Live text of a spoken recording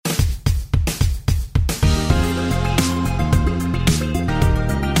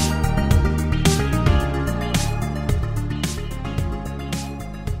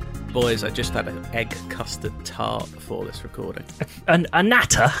boys, I just had an egg custard tart before this recording. A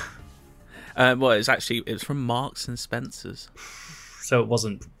natter? Well, it was from Marks and Spencer's. So it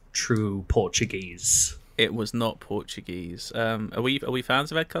wasn't true Portuguese. It was not Portuguese. Are we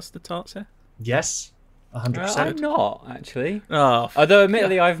fans of egg custard tarts here? Yes, 100%. I'm not, actually. Oh, Although,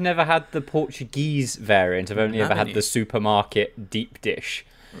 admittedly, I've never had the Portuguese variant. I've only ever had you? the supermarket deep dish.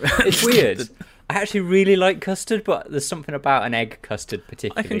 It's weird. I actually really like custard, but there's something about an egg custard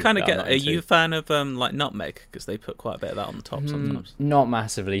particularly. I can kind of that I'm get. not Are into. you a fan of like nutmeg? Because they put quite a bit of that on the top sometimes. Not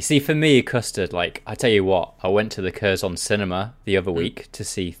massively. See, for me, custard, like, I tell you what, I went to the Curzon Cinema the other week to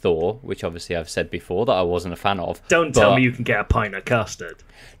see Thor, which obviously I've said before that I wasn't a fan of. Don't tell me you can get a pint of custard.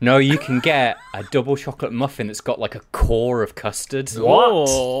 No, you can get a double chocolate muffin that's got like a core of custard. What?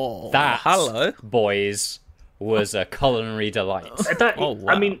 Oh, That, hello. boys, was a culinary delight. Oh,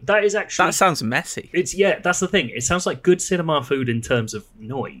 wow. I mean, that is actually... That sounds messy. That's the thing. It sounds like good cinema food in terms of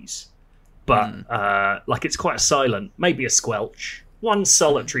noise, but like it's quite silent. Maybe a squelch, one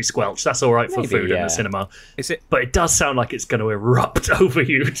solitary squelch. That's all right for Maybe, food in yeah. the cinema. Is it? But it does sound like it's going to erupt over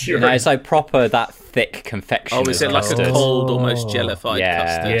you. During... It's like proper that thick confection. Oh, is it like custard. a cold, almost jellified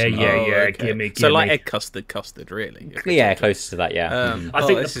Yeah. custard? Yeah, okay. gimme. So like egg custard, really. Yeah, close to that. Yeah. I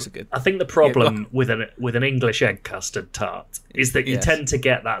think this is good. I think the problem with an English egg custard tart is that you Yes. tend to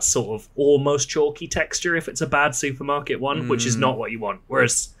get that sort of almost chalky texture if it's a bad supermarket one, which is not what you want.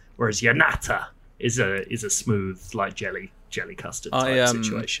 Whereas your nata is a smooth like jelly custard type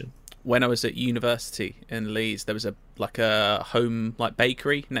situation. When I was at university in Leeds, there was a home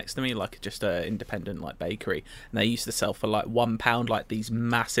bakery next to me, just a independent bakery, and they used to sell for £1 like these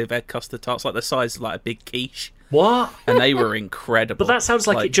massive egg custard tarts, like the size of a big quiche, What? and they were incredible. But that sounds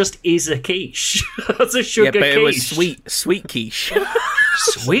like it just is a quiche. That's a sugar yeah, but quiche. it was sweet quiche.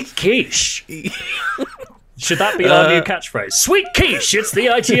 Sweet quiche. Should that be our new catchphrase? Sweet quiche. It's the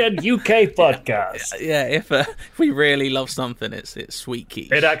IGN UK podcast. Yeah, if we really love something, it's sweet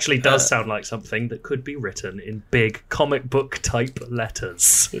quiche. It actually does sound like something that could be written in big comic book type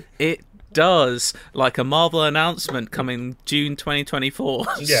letters. It does, like a Marvel announcement coming June 2024.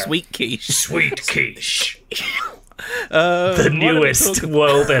 Yeah. Sweet quiche. Sweet quiche. The The newest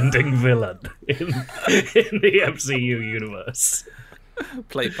world-ending villain in the MCU universe.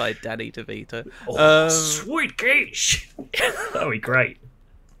 played by Danny DeVito. Sweet quiche. That'd be great.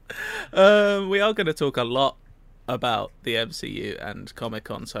 We are going to talk a lot about the MCU and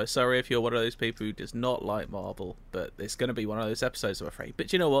Comic-Con, so sorry if you're one of those people who does not like Marvel, but it's going to be one of those episodes, I'm afraid.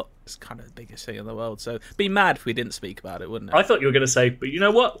 But you know what? It's kind of the biggest thing in the world, so be mad if we didn't speak about it, wouldn't it? I thought you were going to say, but you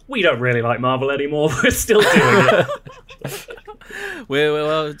know what? We don't really like Marvel anymore. We're still doing it.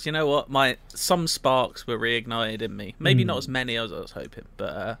 Well, do you know what? Some sparks were reignited in me. Maybe not as many as I was hoping,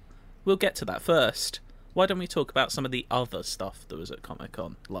 but we'll get to that first. Why don't we talk about some of the other stuff that was at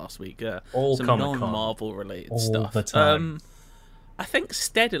Comic-Con last week? All some Comic-Con. non-Marvel related All stuff. the time. I think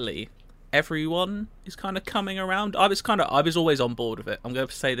steadily everyone is kind of coming around. I was always on board with it. I'm going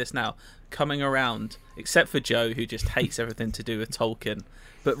to say this now. Coming around, except for Joe, who just hates everything to do with Tolkien.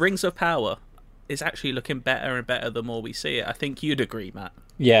 But Rings of Power is actually looking better and better the more we see it. I think you'd agree, Matt.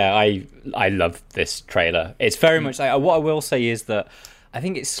 Yeah, I love this trailer. It's very much like, what I will say is that I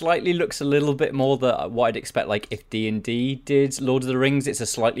think it slightly looks a little bit more what I'd expect, like if D&D did Lord of the Rings. It's a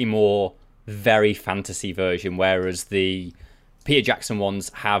slightly more very fantasy version, whereas the Peter Jackson ones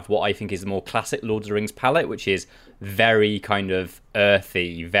have what I think is the more classic Lord of the Rings palette, which is very kind of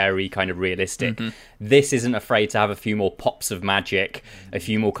earthy, very kind of realistic. This isn't afraid to have a few more pops of magic, a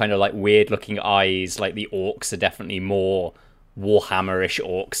few more kind of like weird looking eyes. Like the orcs are definitely more Warhammer-ish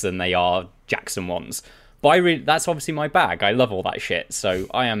orcs than they are Jackson ones. But that's obviously my bag. I love all that shit, so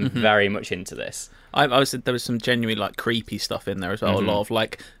I am very much into this. There was some genuinely creepy stuff in there as well. A lot of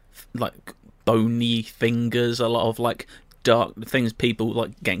like bony fingers, a lot of dark things, people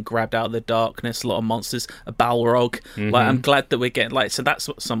getting grabbed out of the darkness, a lot of monsters, a Balrog. I'm glad that we're getting so that's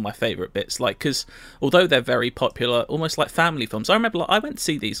some of my favourite bits, because although they're very popular, almost like family films. I remember I went to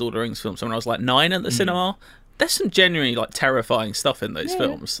see these Lord of the Rings films when I was 9 at the cinema. There's some genuinely terrifying stuff in those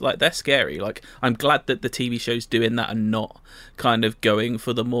films. They're scary. I'm glad that the TV show's doing that and not kind of going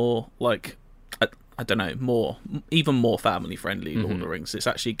for the more I don't know, even more family friendly Lord of the Rings. It's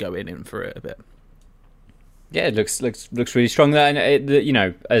actually going in for it a bit. Yeah, it looks really strong there, and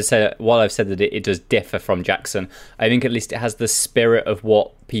as I said, while I've said that it does differ from Jackson, I think at least it has the spirit of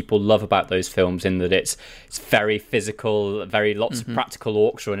what people love about those films, in that it's very physical, very lots of practical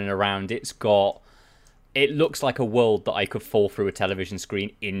orcs running around. It looks like a world that I could fall through a television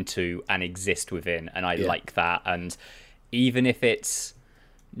screen into and exist within, and I like that. And even if it's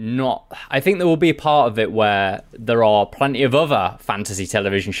I think there will be a part of it where there are plenty of other fantasy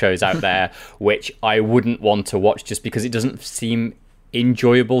television shows out there which I wouldn't want to watch just because it doesn't seem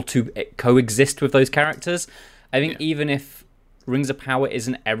enjoyable to coexist with those characters. I think even if Rings of Power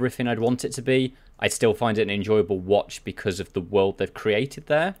isn't everything I'd want it to be, I'd still find it an enjoyable watch because of the world they've created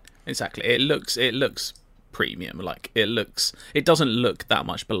there. Exactly. It looks premium. Like it doesn't look that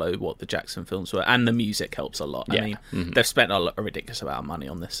much below what the Jackson films were, and the music helps a lot. I mean, they've spent a ridiculous amount of money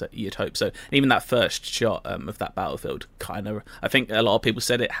on this, you'd hope. So even that first shot of that battlefield, kind of, I think a lot of people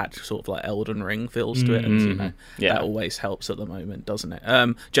said it had sort of like Elden Ring feels to it, and that always helps at the moment, doesn't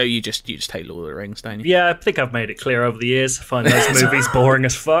it? Joe, you just hate Lord of the Rings, don't you? Yeah, I think I've made it clear over the years. I find those movies boring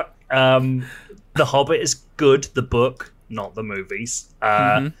as fuck. The Hobbit is good, the book, not the movies.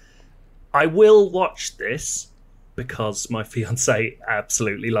 I will watch this because my fiance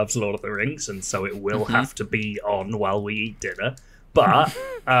absolutely loves Lord of the Rings, and so it will have to be on while we eat dinner. But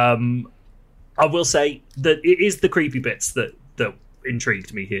I will say that it is the creepy bits that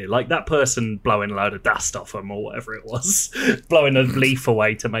intrigued me here. Like that person blowing a load of dust off him or whatever it was, blowing a leaf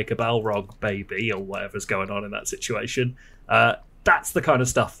away to make a Balrog baby or whatever's going on in that situation. That's the kind of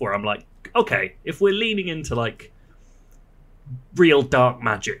stuff where I'm like, okay, if we're leaning into like real dark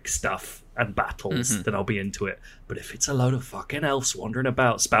magic stuff and battles, then I'll be into it. But if it's a load of fucking elves wandering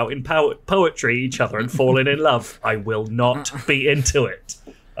about spouting poetry at each other and falling in love, I will not be into it.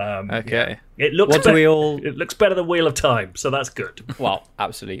 Okay. Yeah. It looks better than Wheel of Time, so that's good. Well,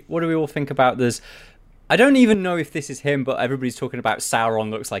 absolutely. What do we all think about this? I don't even know if this is him, but everybody's talking about Sauron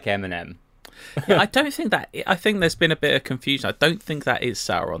looks like Eminem. I don't think that. I think there's been a bit of confusion. I don't think that is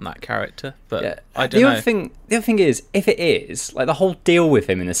Sauron, that character. But I don't know. The other thing is, if it is, like the whole deal with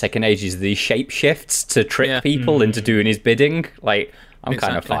him in the Second Age is the shape shifts to trick people into doing his bidding. Like, I'm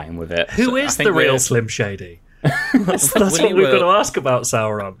kind of fine with it. Who is the real Slim Shady? That's what we've got to ask about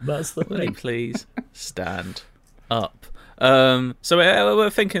Sauron. That's the thing. Please stand up. So we're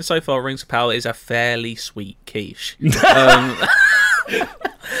thinking so far Rings of Power is a fairly sweet quiche.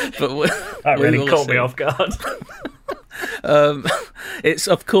 But that really caught me off guard. It's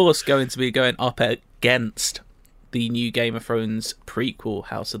of course going to be going up against the new Game of Thrones prequel,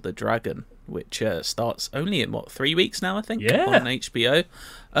 House of the Dragon, which starts only in 3 weeks now, I think, on HBO.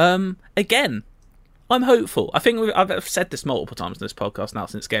 Again, I'm hopeful. I think I've said this multiple times in this podcast now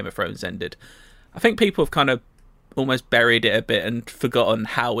since Game of Thrones ended. I think people have kind of almost buried it a bit and forgotten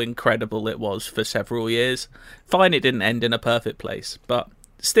how incredible it was for several years. Fine, it didn't end in a perfect place, but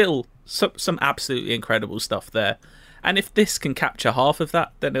still some absolutely incredible stuff there. And if this can capture half of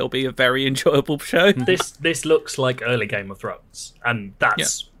that, then it'll be a very enjoyable show. This looks like early Game of Thrones, and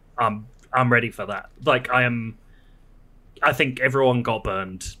that's I'm ready for that. Like I think everyone got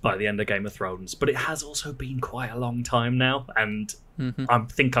burned by the end of Game of Thrones, but it has also been quite a long time now, and I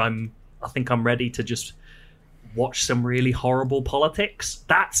think I'm ready to just watch some really horrible politics.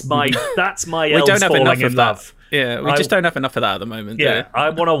 That's my we don't have enough of that. Yeah, we just don't have enough of that at the moment. Yeah, I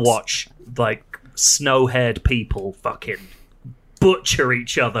want to watch like snow-haired people fucking butcher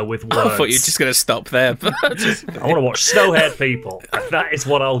each other with words. I thought you were just going to stop there. I want to watch snow-haired people. That is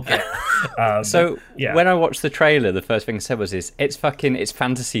what I'll get. When I watched the trailer, the first thing I said was, it's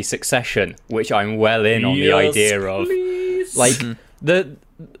fantasy Succession, which I'm well in on the idea of. Please. Like,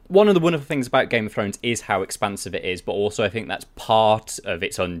 one of the wonderful things about Game of Thrones is how expansive it is, but also I think that's part of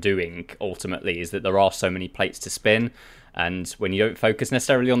its undoing, ultimately, is that there are so many plates to spin, and when you don't focus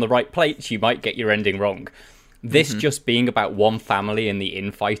necessarily on the right plates, you might get your ending wrong. This just being about one family and the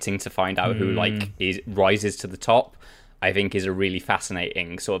infighting to find out who rises to the top, I think is a really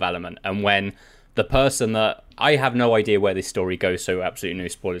fascinating sort of element. And when the person that I have no idea where this story goes, so absolutely no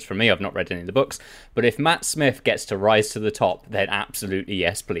spoilers from me. I've not read any of the books, but if Matt Smith gets to rise to the top, then absolutely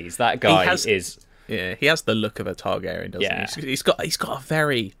yes, please. That guy he has the look of a Targaryen, doesn't he? He's got a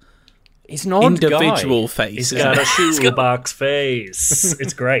very individual face. He's got a shoebox face.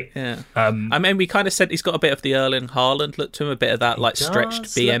 It's great. Yeah. I mean, we kind of said he's got a bit of the Erling Haaland look to him, a bit of that like stretched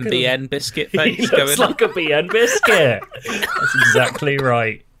BNBN biscuit face. He looks like a BN biscuit. That's exactly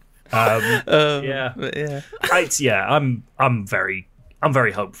right. I'm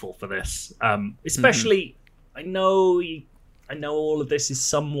very hopeful for this. Especially, I know all of this is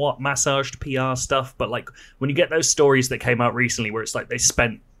somewhat massaged PR stuff, but like when you get those stories that came out recently where it's like they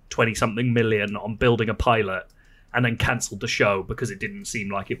spent 20-something million on building a pilot and then cancelled the show because it didn't seem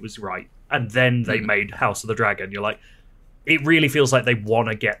like it was right, and then they made House of the Dragon, you're like, it really feels like they want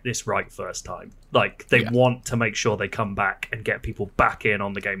to get this right first time. Like, they want to make sure they come back and get people back in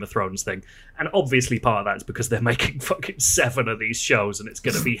on the Game of Thrones thing. And obviously part of that is because they're making fucking 7 of these shows and it's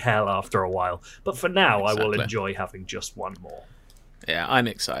going to be hell after a while. But for now, I will enjoy having just one more. Yeah, I'm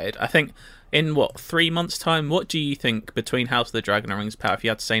excited. I think in 3 months' time, what do you think between House of the Dragon and Rings of Power? If you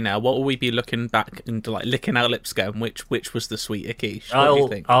had to say now, what will we be looking back and like licking our lips going? Which was the sweeter quiche? What do you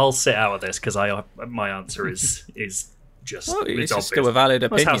think? I'll sit out of this because my answer is just it's obvious. still a valid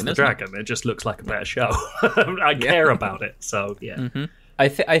opinion. House of the Dragon. It just looks like a better show. I care about it, so yeah. Mm-hmm.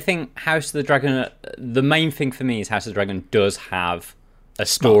 I think House of the Dragon. The main thing for me is House of the Dragon does have a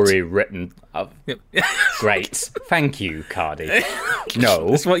story written. Yep. Great, thank you, Cardi.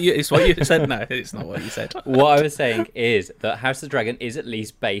 No, it's what you said. No, it's not what you said. What I was saying is that House of the Dragon is at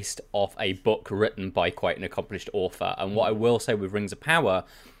least based off a book written by quite an accomplished author. And what I will say with Rings of Power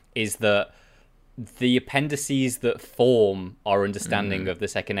is that the appendices that form our understanding of the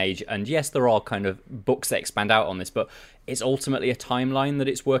Second Age, and yes, there are kind of books that expand out on this, but it's ultimately a timeline that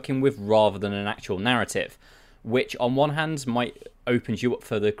it's working with rather than an actual narrative, which on one hand might opens you up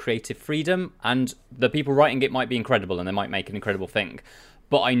for the creative freedom, and the people writing it might be incredible and they might make an incredible thing.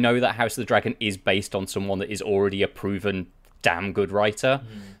 But I know that House of the Dragon is based on someone that is already a proven damn good writer.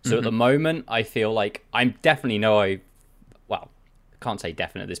 So at the moment, I feel like I'm definitely can't say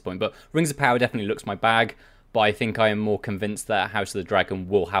definite at this point, but Rings of Power definitely looks my bag, but I think I am more convinced that House of the Dragon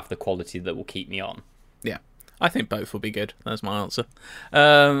will have the quality that will keep me on. Yeah, I think both will be good. That's my answer.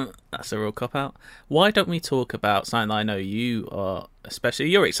 That's a real cop-out. Why don't we talk about something that I know you are,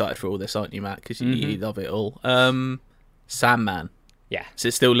 you're excited for all this, aren't you, Matt? Because you love it all. Sandman. Yeah. Is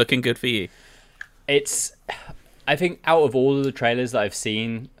it still looking good for you? I think out of all of the trailers that I've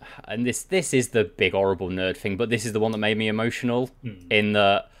seen, and this is the big horrible nerd thing, but this is the one that made me emotional in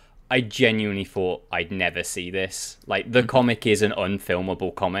that I genuinely thought I'd never see this. Like, the comic is an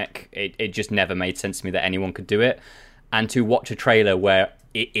unfilmable comic. It just never made sense to me that anyone could do it. And to watch a trailer where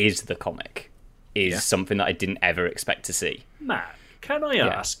it is the comic is something that I didn't ever expect to see. Matt, can I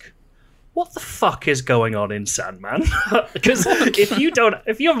ask, what the fuck is going on in Sandman? Because if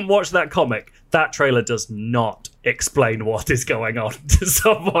you haven't watched that comic, that trailer does not explain what is going on to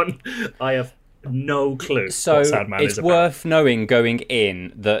someone. I have no clue what Sandman is about. It's worth knowing going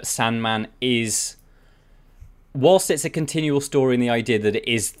in that Sandman is, whilst it's a continual story in the idea that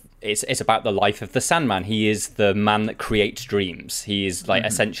it's about the life of the Sandman, he is the man that creates dreams. He is like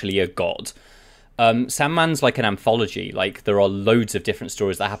essentially a god. Sandman's like an anthology. Like, there are loads of different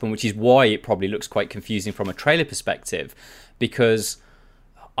stories that happen, which is why it probably looks quite confusing from a trailer perspective, because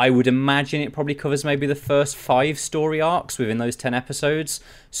I would imagine it probably covers maybe the first 5 story arcs within those 10 episodes.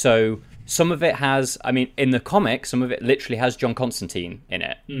 So some of it has, I mean, in the comic, some of it literally has John Constantine in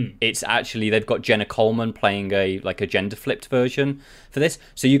it. It's actually, they've got Jenna Coleman playing a gender flipped version for this.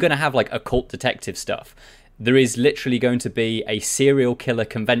 So you're going to have like occult detective stuff. There is literally going to be a serial killer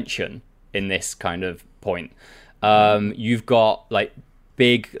convention in this kind of point. You've got like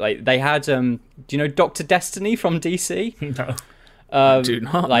big, like they had do you know Dr. Destiny from DC? No. I do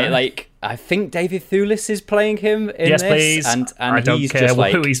not. Like I think David Thewlis is playing him in yes, this. Please. And I don't he's care just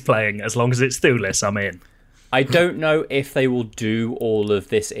like, who he's playing, as long as it's Thewlis, I'm in. I don't know if they will do all of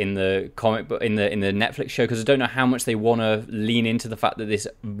this in the comic book, in the Netflix show, because I don't know how much they want to lean into the fact that this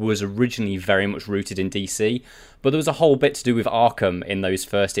was originally very much rooted in DC. But there was a whole bit to do with Arkham in those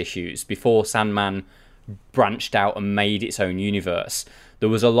first issues before Sandman branched out and made its own universe. There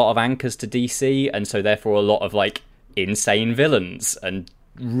was a lot of anchors to DC, and so therefore a lot of like insane villains and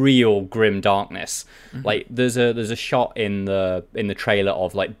real grim darkness. Like there's a shot in the trailer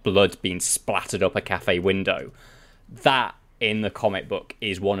of like blood being splattered up a cafe window. That in the comic book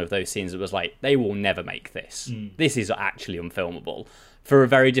is one of those scenes that was like, they will never make this. This is actually unfilmable for a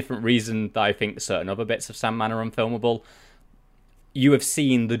very different reason that I think certain other bits of Sandman are unfilmable. You have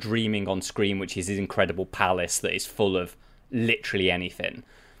seen the dreaming on screen, which is his incredible palace that is full of literally anything.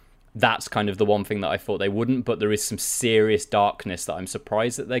 That's kind of the one thing that I thought they wouldn't, but there is some serious darkness that I'm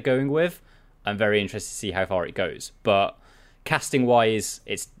surprised that they're going with. I'm very interested to see how far it goes. But casting-wise,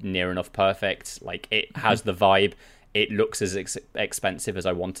 it's near enough perfect. Like, it has the vibe. It looks as expensive as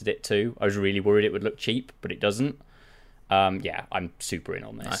I wanted it to. I was really worried it would look cheap, but it doesn't. Yeah, I'm super in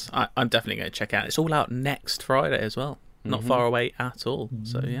on this. I'm definitely going to check it out. It's all out next Friday as well. Not far away at all.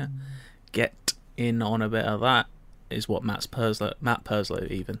 So, yeah, get in on a bit of that is what Matt Purslow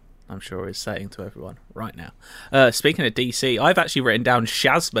even, I'm sure, is saying to everyone right now. Speaking of DC, I've actually written down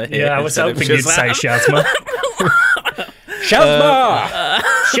Shazma here. Yeah, I was hoping you'd say Shazma. Shazma!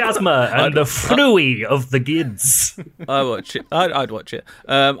 Shazma and the Fruity of the Gids. I watch it. I'd watch it.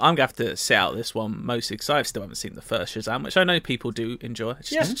 I'm going to have to sit out this one mostly because I still haven't seen the first Shazam, which I know people do enjoy. I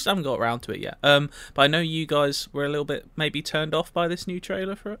just haven't got around to it yet. But I know you guys were a little bit maybe turned off by this new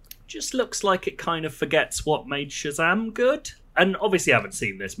trailer for it. Just looks like it kind of forgets what made Shazam good. and obviously I haven't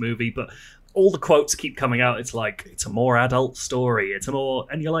seen this movie, but all the quotes keep coming out. It's like, it's a more adult story.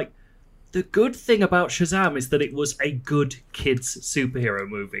 And you're like, the good thing about Shazam is that it was a good kids superhero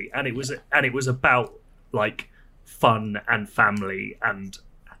movie, and it was about like fun and family, and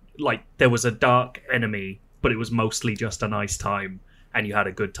like there was a dark enemy, but it was mostly just a nice time, and you had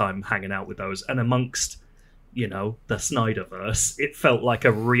a good time hanging out with those. And amongst, you know, the Snyderverse, it felt like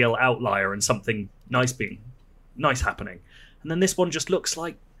a real outlier and something nice happening. And then this one just looks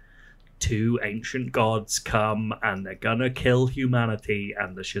like two ancient gods come and they're gonna kill humanity,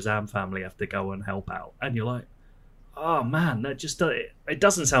 and the Shazam family have to go and help out. And you're like, oh man, that just it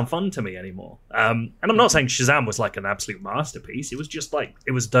doesn't sound fun to me anymore. And I'm not saying Shazam was like an absolute masterpiece. It was just like,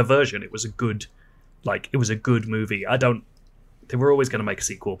 it was diversion. It was a good movie. They were always going to make a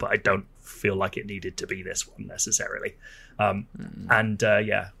sequel, but I don't feel like it needed to be this one necessarily. And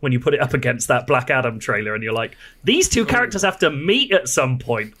when you put it up against that Black Adam trailer and you're like, these two characters have to meet at some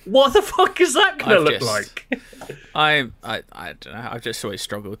point, what the fuck is that going to look like? I don't know. I've just always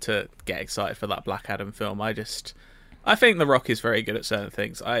struggled to get excited for that Black Adam film. I think The Rock is very good at certain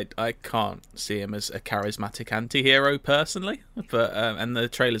things. I can't see him as a charismatic anti-hero personally, but and the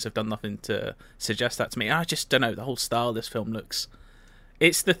trailers have done nothing to suggest that to me. I just don't know, the whole style of this film looks...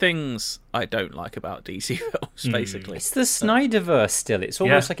 It's the things I don't like about DC films, basically. It's the Snyderverse still. It's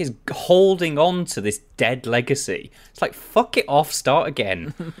almost like he's holding on to this dead legacy. It's like, fuck it off, start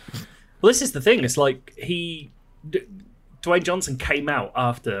again. Well, this is the thing. It's like Dwayne Johnson came out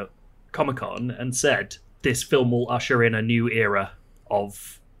after Comic-Con and said, this film will usher in a new era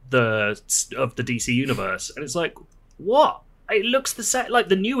of the DC universe. And it's like, what? It looks the same. Like,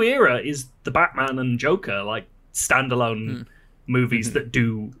 the new era is the Batman and Joker, like, standalone movies that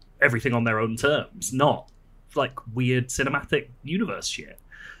do everything on their own terms, not like weird cinematic universe shit.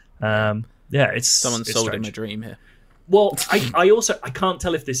 It's someone sold strange. him a dream here. Well, I can't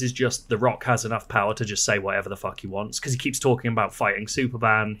tell if this is just The Rock has enough power to just say whatever the fuck he wants, because he keeps talking about fighting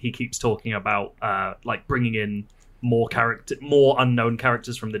Superman. He keeps talking about like bringing in more unknown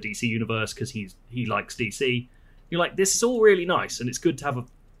characters from the DC universe because he likes DC. You're like, this is all really nice, and it's good to have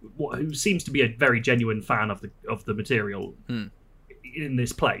who seems to be a very genuine fan of the material in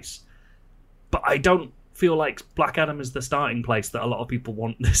this place. But I don't feel like Black Adam is the starting place that a lot of people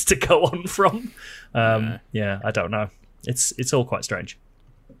want this to go on from. I don't know. It's all quite strange.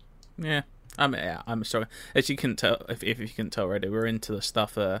 Yeah, I'm sorry. As you can tell, if you can tell already, we're into the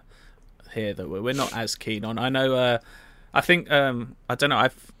stuff here that we're not as keen on. I know. I think I don't know.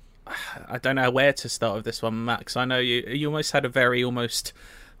 I don't know where to start with this one, Max. I know you almost had a very almost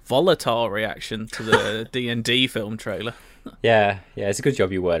volatile reaction to the D&D film trailer. Yeah, it's a good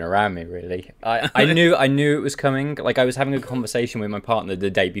job you weren't around me, really. I knew it was coming. Like, I was having a conversation with my partner the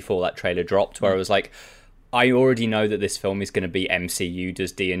day before that trailer dropped, where I was like, I already know that this film is going to be MCU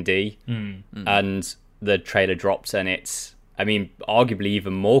does D&D, and the trailer drops and it's, I mean, arguably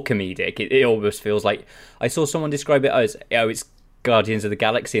even more comedic. It almost feels like, I saw someone describe it as, it's Guardians of the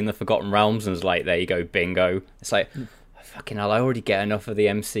Galaxy and the Forgotten Realms, and it's like, there you go, bingo. It's like, fucking hell, I already get enough of the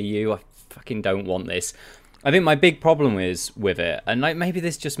MCU. I fucking don't want this. I think my big problem is with it, and like maybe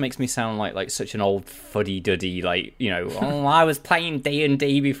this just makes me sound like such an old fuddy-duddy, like, you know, I was playing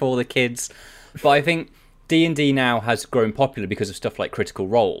D&D before the kids. But I think D&D now has grown popular because of stuff like Critical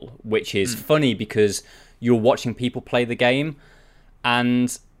Role, which is funny because you're watching people play the game,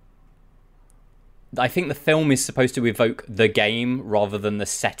 and I think the film is supposed to evoke the game rather than the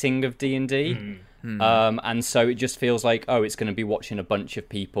setting of D&D. And so it just feels like, it's going to be watching a bunch of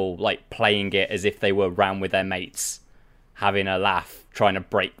people like playing it as if they were round with their mates, having a laugh, trying to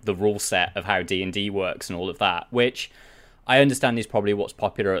break the rule set of how D&D works and all of that, which I understand is probably what's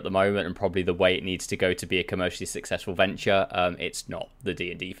popular at the moment and probably the way it needs to go to be a commercially successful venture. It's not the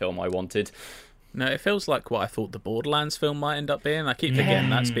D&D film I wanted. No, it feels like what I thought the Borderlands film might end up being. I keep forgetting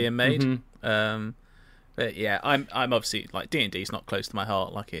that's being made. But yeah, I'm obviously like D&D is not close to my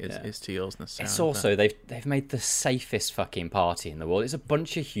heart like it is to yours necessarily. It's also they've made the safest fucking party in the world. It's a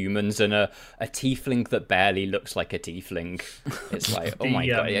bunch of humans and a tiefling that barely looks like a tiefling. It's like, oh my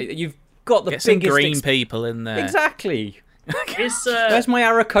god, you've got the biggest green people in there. Exactly. Where's my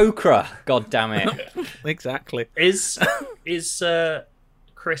Aarakocra? God damn it. Exactly. Is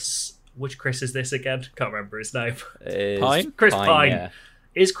Chris? Which Chris is this again? Can't remember his name. Pine. Chris Pine. Yeah.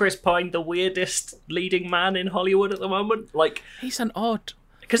 Is Chris Pine the weirdest leading man in Hollywood at the moment? Like, he's an odd,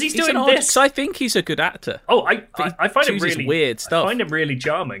 because he's doing this. Because I think he's a good actor. Oh, I find him really weird stuff. I find him really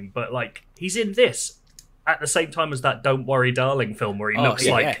charming, but like he's in this at the same time as that "Don't Worry, Darling" film where he looks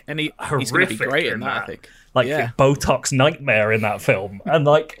like and he's horrific going to be great in that. I think. Like Botox nightmare in that film, and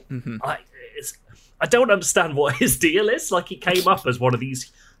like I don't understand what his deal is. Like, he came up as one of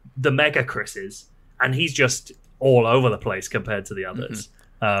the mega Chris's, and he's just all over the place compared to the others.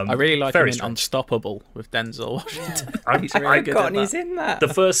 I really like him in strange. Unstoppable with Denzel Washington. He's really I've good forgotten at he's that. in that. The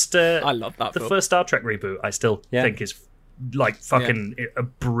first, I love that the film. first Star Trek reboot. I still Yeah. think is like fucking a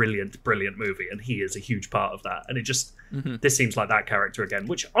brilliant movie, and he is a huge part of that. And it just this seems like that character again,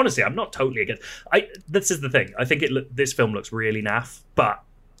 which honestly I'm not totally against. This is the thing. I think this film looks really naff, but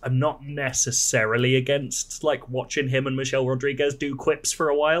I'm not necessarily against like watching him and Michelle Rodriguez do quips for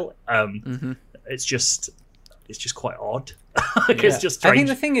a while. It's just quite odd. It's just strange. I think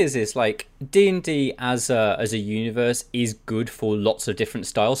the thing is like D&D as a universe is good for lots of different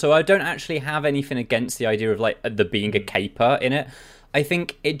styles. So I don't actually have anything against the idea of like there being a caper in it. I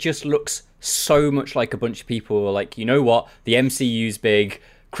think it just looks so much like a bunch of people who are like, you know what, the MCU's big,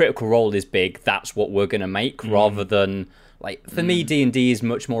 Critical Role is big, that's what we're gonna make, rather than like for me D&D is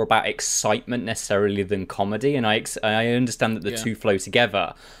much more about excitement necessarily than comedy, and I understand that the two flow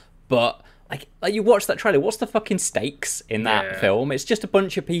together, but like you watch that trailer, what's the fucking stakes in that film? It's just a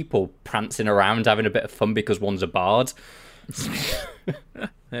bunch of people prancing around having a bit of fun because one's a bard.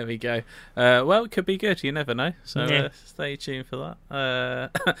 There we go. Well, it could be good. You never know. So stay tuned for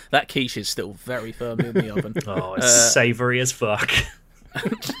that. That quiche is still very firmly in the oven. Oh, it's savoury as fuck.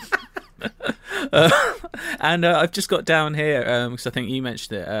 And I've just got down here, because I think you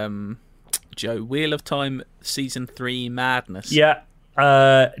mentioned it, Joe, Wheel of Time Season 3 Madness. Yeah.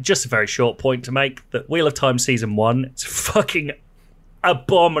 Just a very short point to make that Wheel of Time Season 1, it's a fucking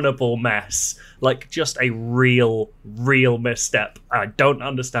abominable mess. Like, just a real misstep. I don't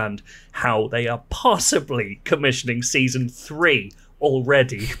understand how they are possibly commissioning Season 3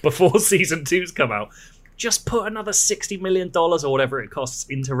 already before Season 2's come out. Just put another $60 million or whatever it costs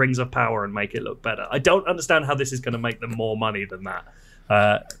into Rings of Power and make it look better. I don't understand how this is going to make them more money than that.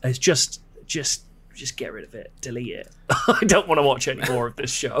 It's just get rid of it. Delete it. I don't want to watch any more of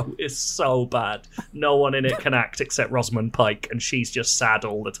this show. It's so bad. No one in it can act except Rosamund Pike, and she's just sad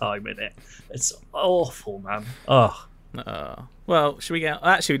all the time in it. It's awful, man. Oh. Well, should we get...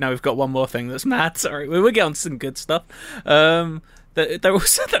 Actually, no, we've got one more thing that's mad. Sorry, we'll get on to some good stuff. They're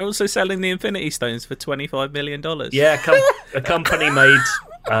also selling the Infinity Stones for $25 million. Yeah, a company made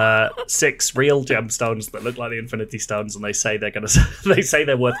 6 real gemstones that look like the Infinity Stones, and they say they're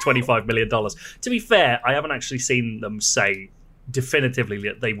worth $25 million. To be fair, I haven't actually seen them say definitively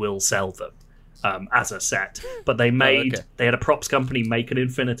that they will sell them as a set, but they had a props company make an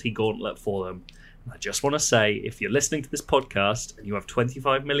Infinity Gauntlet for them. I just want to say, if you're listening to this podcast and you have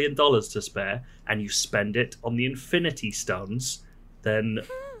 $25 million to spare and you spend it on the Infinity Stones, then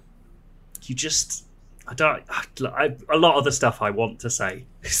you just... a lot of the stuff I want to say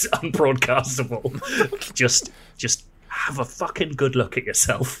is unbroadcastable. just have a fucking good look at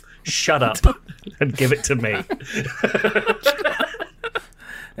yourself. Shut up and give it to me.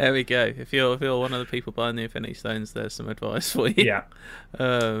 There we go. If you're one of the people buying the Infinity Stones, there's some advice for you. Yeah.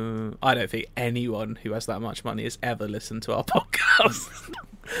 I don't think anyone who has that much money has ever listened to our podcast.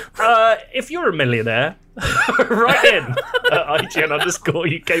 If you're a millionaire, write in at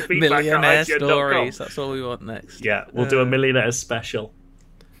IGN_UK feedback Millionaire at IGN.com. stories. That's what we want next. Yeah, we'll do a millionaire special.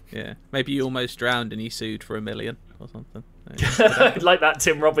 Yeah, maybe you almost drowned and you sued for $1 million or something. Like that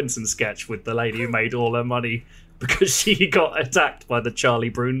Tim Robinson sketch with the lady who made all her money because she got attacked by the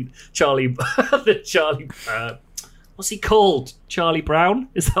what's he called? Charlie Brown?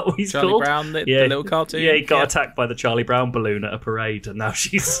 Is that what he's Charlie called? Brown, the little cartoon? Yeah, he got attacked by the Charlie Brown balloon at a parade, and now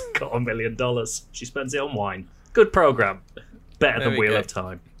she's got $1 million. She spends it on wine. Good program. Better than Wheel of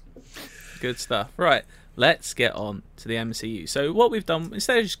Time. Good stuff. Right, let's get on to the MCU. So what we've done,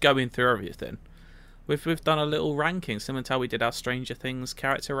 instead of just going through everything, we've done a little ranking, similar to how we did our Stranger Things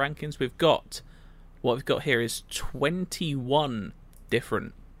character rankings. What we've got here is 21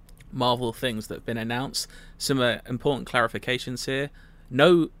 different Marvel things that have been announced. Some important clarifications here.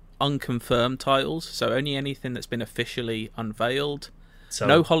 No unconfirmed titles, so only anything that's been officially unveiled. So,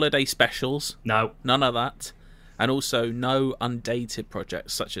 no holiday specials. No. None of that. And also no undated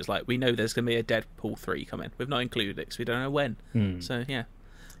projects, such as, like, we know there's going to be a Deadpool 3 coming. We've not included it because we don't know when. So, yeah.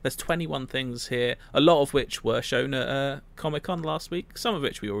 There's 21 things here, a lot of which were shown at Comic-Con last week, some of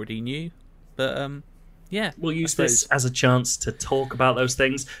which we already knew. But, yeah. We'll use this as a chance to talk about those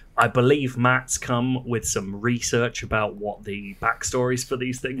things. I believe Matt's come with some research about what the backstories for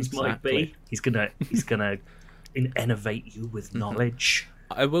these things might be. He's gonna innovate you with knowledge.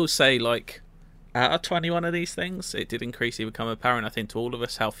 I will say, like, out of 21 of these things, it did increasingly become apparent, I think, to all of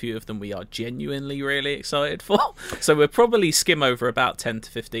us how few of them we are genuinely really excited for. So we'll probably skim over about 10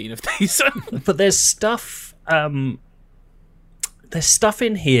 to 15 of these. But there's stuff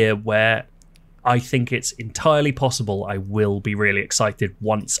in here where I think it's entirely possible I will be really excited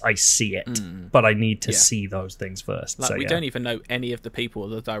once I see it, but I need to see those things first. Like, we don't even know any of the people or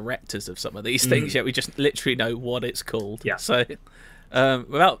the directors of some of these things yet. We just literally know what it's called. Yeah. So,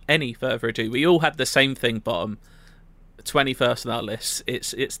 without any further ado, we all had the same thing bottom. 21st on our list.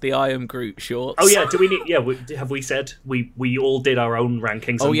 It's the I Am Groot shorts. Oh yeah, do we need? Yeah, have we said we all did our own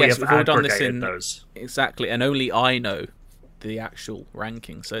rankings? Oh and yes, we we've have all done this aggregated in those. Exactly, and only I know the actual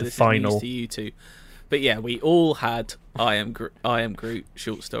ranking. So this final. is news to you two. But yeah, we all had I Am Groot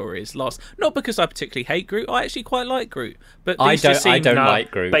short stories last. Not because I particularly hate Groot. I actually quite like Groot. But I these just don't seem-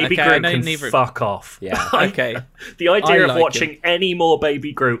 like Groot. Baby Okay, I Groot know can neither- fuck off. Yeah. Okay. The idea I of like watching any more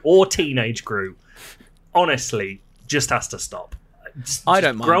Baby Groot or teenage Groot, honestly, just has to stop. I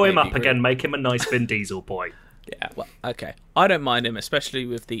don't mind grow him Baby up Groot. again, make him a nice Vin Diesel boy. Yeah. Well, okay, I don't mind him, especially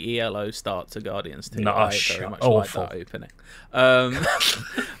with the ELO start to Guardians 2. No, I very much awful. like that opening.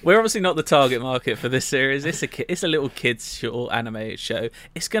 We're obviously not the target market for this series. It's a little kids short animated show.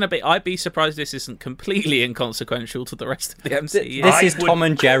 It's gonna be. I'd be surprised this isn't completely inconsequential to the rest of the MCU. This I is would- Tom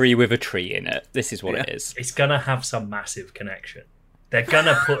and Jerry with a tree in it. This is what Yeah. it is. It's gonna have some massive connection. They're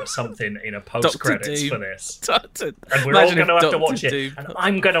gonna put something in a post credits Doom. for this. Doctor- And we're all Imagine going to if have to Doctor watch it. Doom- And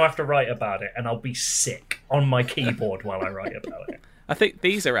I'm going to have to write about it. And I'll be sick on my keyboard while I write about it. I think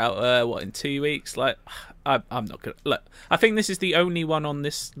these are out. In 2 weeks? Like, I'm not gonna look. I think this is the only one on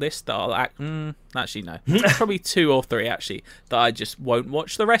this list that I'll actually no, probably 2 or 3 actually that I just won't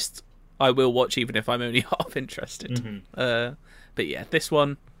watch. The rest I will watch, even if I'm only half interested. But yeah, this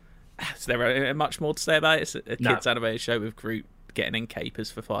one. Is there much more to say about it? It's a kids animated show with Groot getting in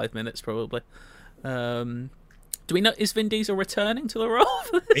capers for 5 minutes, probably. Do we know? Is Vin Diesel returning to the role?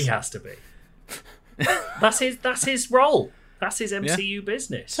 For this? He has to be. That's his role. That's his MCU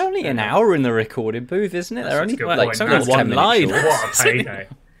business. It's only an hour in the recording booth, isn't it? They're That's only a good like point. It's only That's one 10 minutes line. short. What a payday.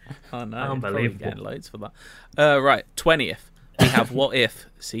 Oh no! Unbelievable. Probably getting loads for that. Right, 20th. We have What If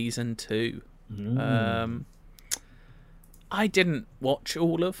season 2. I didn't watch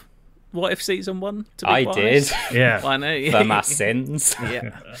all of What If season 1. To be I quite did. honest. Yeah. I know. For my sins.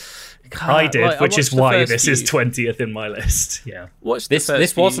 Yeah. I did, Like, I which is watched the why first this is few. 20th in my list. Yeah. Watched the This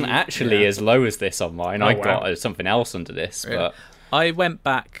first wasn't few- actually as low as this on mine. I wow. got something else under this, Yeah. but I went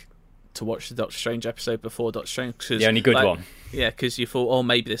back to watch the Doctor Strange episode before Doctor Strange. 'Cause, the only good one. Yeah, because you thought, oh,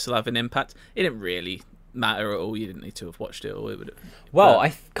 maybe this will have an impact. It didn't really matter at all. You didn't need to have watched it, or it would have. Well,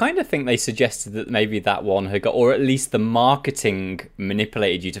 I kind of think they suggested that maybe that one had got, or at least the marketing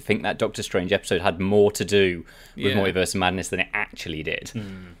manipulated you to think that Doctor Strange episode had more to do with Yeah. Multiverse of Madness than it actually did.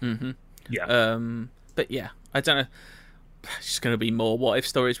 Yeah. But yeah, I don't know. It's just going to be more what if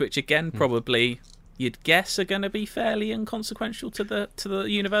stories, which again probably you'd guess are going to be fairly inconsequential to the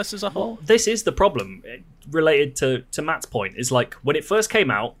universe as a whole. This is the problem related to Matt's point. Is like when it first came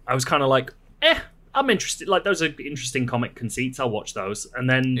out, I was kind of like, I'm interested. Like those are interesting comic conceits. I'll watch those. And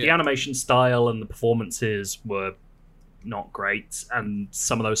then the Yeah. animation style and the performances were not great, and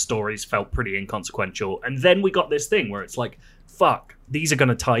some of those stories felt pretty inconsequential. And then we got this thing where it's like, fuck, these are going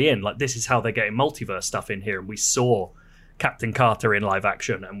to tie in. Like this is how they're getting multiverse stuff in here. And we saw Captain Carter in live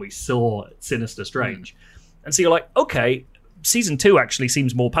action, and we saw Sinister Strange. And so you're like, okay, season 2 actually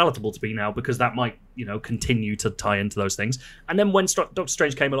seems more palatable to me now because that might, continue to tie into those things. And then when Doctor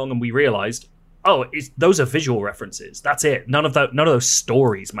Strange came along and we realized, those are visual references. That's it. None of those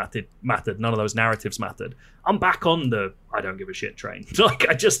stories mattered. None of those narratives mattered. I'm back on the I don't give a shit train. Like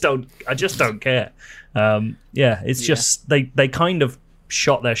I just don't care. It's just they kind of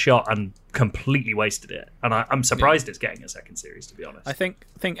shot their shot and completely wasted it. And I'm surprised it's getting a second series, to be honest. I think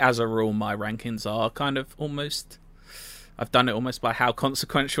as a rule, my rankings are kind of almost. I've done it almost by how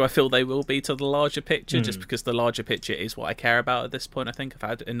consequential I feel they will be to the larger picture, just because the larger picture is what I care about at this point. I think I've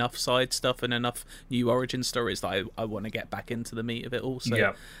had enough side stuff and enough new origin stories that I want to get back into the meat of it all. So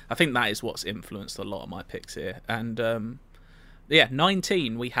Yeah. I think that is what's influenced a lot of my picks here. And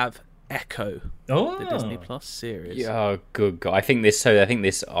 19, we have Echo, the Disney Plus series. Oh, good God. I think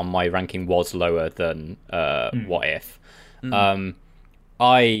this on my ranking was lower than What If.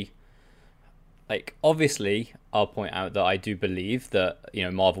 Obviously, I'll point out that I do believe that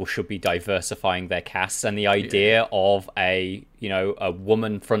Marvel should be diversifying their casts, and the idea of a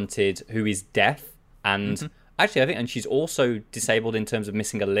woman fronted who is deaf and actually I think, and she's also disabled in terms of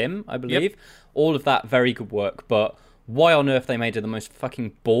missing a limb, I believe. All of that very good work, but why on earth they made her the most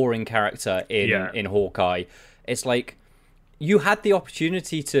fucking boring character in Hawkeye? It's like you had the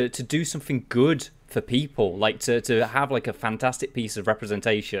opportunity to do something good for people, like to have like a fantastic piece of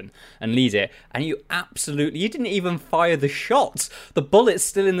representation and lead it, and you didn't even fire the shots. The bullet's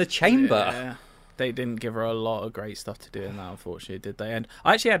still in the chamber. Yeah. they didn't give her a lot of great stuff to do in that, unfortunately, did they? And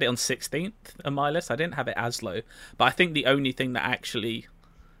I actually had it on 16th on my list. I didn't have it as low, but I think the only thing that actually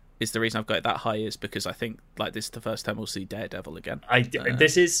is the reason I've got it that high is because I think like this is the first time we'll see Daredevil again.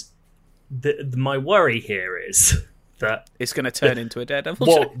 This is my worry here is that it's going to turn into a Daredevil.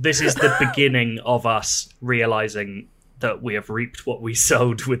 Well, this is the beginning of us realizing that we have reaped what we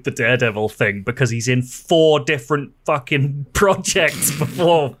sowed with the Daredevil thing, because he's in 4 different fucking projects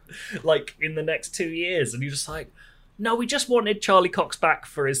before, like, in the next 2 years. And you're just like, no, we just wanted Charlie Cox back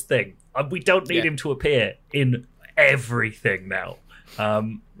for his thing. We don't need him to appear in everything now.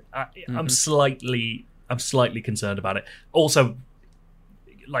 I'm slightly concerned about it. Also,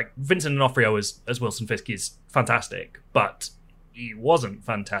 like, Vincent D'Onofrio as Wilson Fisk is fantastic, but he wasn't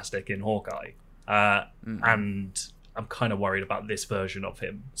fantastic in Hawkeye. And I'm kind of worried about this version of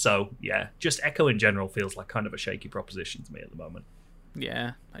him. So, yeah, just Echo in general feels like kind of a shaky proposition to me at the moment.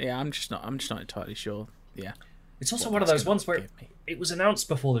 Yeah, I'm just not entirely sure. Yeah. It's also one of those ones where it was announced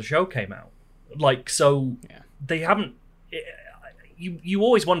before the show came out. Like, so they haven't... You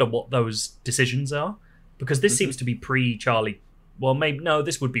always wonder what those decisions are, because this seems to be pre-Charlie... Well, maybe... No,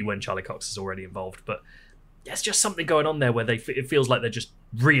 this would be when Charlie Cox is already involved, but there's just something going on there where it feels like they're just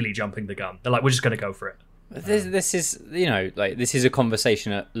really jumping the gun. They're like, we're just going to go for it. This is, this is a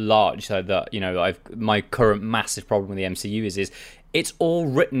conversation at large. So that my current massive problem with the MCU is it's all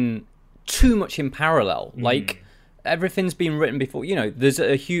written too much in parallel. Like, everything's been written before. There's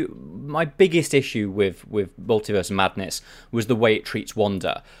a huge. My biggest issue with Multiverse Madness was the way it treats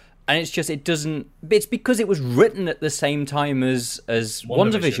Wanda. And it's just, it doesn't... It's because it was written at the same time as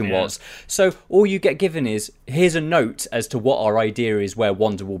WandaVision was. So all you get given is, here's a note as to what our idea is where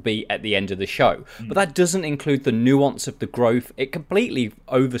Wanda will be at the end of the show. But that doesn't include the nuance of the growth. It completely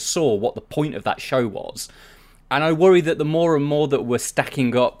oversaw what the point of that show was. And I worry that the more and more that we're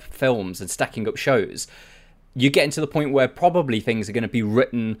stacking up films and stacking up shows, you're getting to the point where probably things are going to be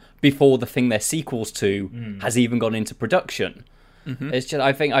written before the thing they're sequels to has even gone into production. It's just,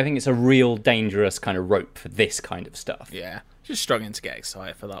 I think it's a real dangerous kind of rope for this kind of stuff. Yeah, just struggling to get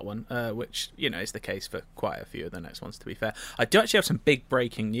excited for that one, which is the case for quite a few of the next ones. To be fair, I do actually have some big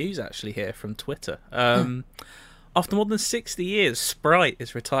breaking news actually here from Twitter. After more than 60 years, Sprite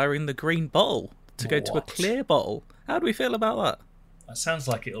is retiring the green bottle to go to a clear bottle. How do we feel about that? That sounds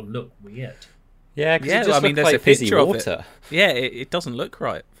like it'll look weird. Yeah, because there's a picture of it. Yeah, it doesn't look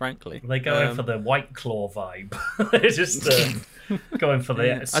right, frankly. They go in for the White Claw vibe. They're just going for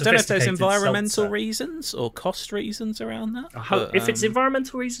the I don't know if there's environmental seltzer. reasons or cost reasons around that. If it's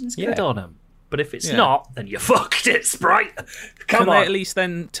environmental reasons, good on them. But if it's not, then you fucked it, Sprite. Come on. They at least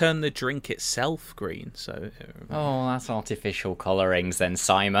then turn the drink itself green? So. Oh, that's artificial colourings then,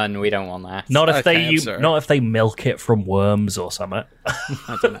 Simon. We don't want that. Not if they milk it from worms or something.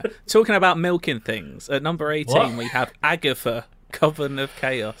 I don't know. Talking about milking things, at number 18 we have Agatha, Coven of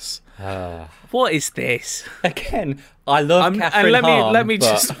Chaos. What is this? Again, I love Catherine Hahn, let me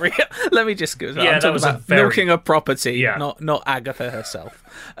just go. I'm talking about milking a property, not Agatha herself.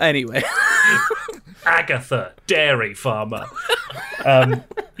 Anyway, Agatha, dairy farmer.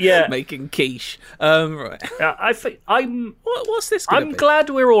 Making quiche. Right. What's this? I'm glad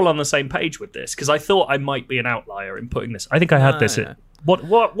we're all on the same page with this, because I thought I might be an outlier in putting this. I think I had this at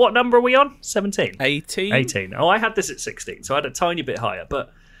what number are we on? 17? 18. 18. Oh, I had this at 16, so I had a tiny bit higher,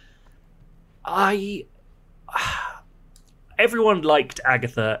 but everyone liked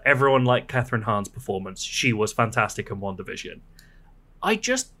Agatha. Everyone liked Catherine Hahn's performance. She was fantastic in WandaVision. I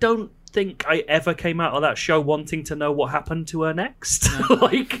just don't think I ever came out of that show wanting to know what happened to her next. No.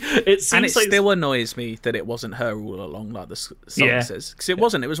 It still annoys me that it wasn't her all along, like the song says, because it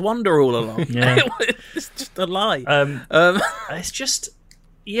wasn't. It was Wanda all along. Yeah. It's just a lie. It's just,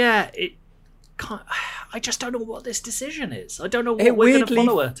 it can't. I just don't know what this decision is. I don't know what we're going to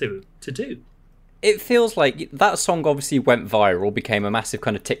follow her to do. It feels like that song obviously went viral, became a massive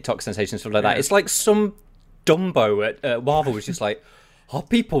kind of TikTok sensation, stuff like that. It's like some Dumbo at Marvel was just like, oh,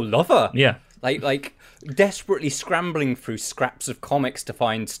 people love her. Yeah. Like desperately scrambling through scraps of comics to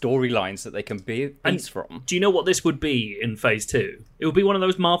find storylines that they can base from. Do you know what this would be in Phase 2? It would be one of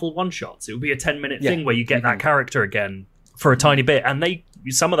those Marvel one-shots. It would be a 10-minute thing where you get that character again for a tiny bit, and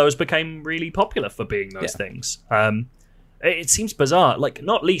some of those became really popular for being those things. It seems bizarre, like,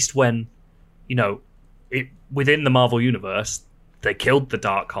 not least when, within the Marvel Universe, they killed the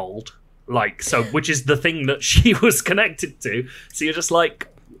Darkhold, which is the thing that she was connected to. So you're just like,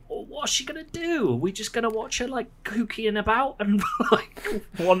 what's she gonna do? Are we just gonna watch her kookying about and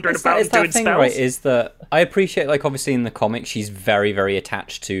wandering about and doing spells? Right, is that I appreciate, obviously in the comics she's very, very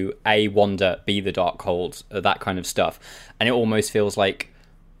attached to Wanda, B the Darkhold, that kind of stuff, and it almost feels like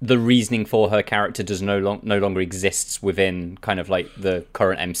the reasoning for her character does no longer exists within kind of like the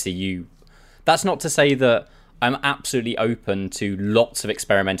current MCU. That's not to say that I'm absolutely open to lots of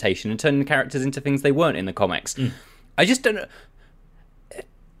experimentation and turning characters into things they weren't in the comics. I just don't know.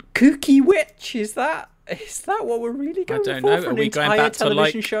 Kooky Witch, is that what we're really going for? I don't know. For Are an we going entire back to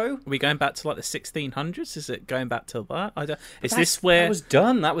television show? Are we going back to like the 1600s? Is it going back to that? I don't. Is That this where was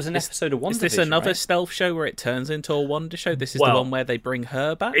done? That was an episode of WandaVision. Is this another right? stealth show where it turns into a Wonder show? This is Well, the one where they bring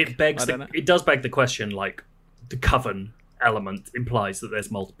her back. It does beg the question. Like the Coven element implies that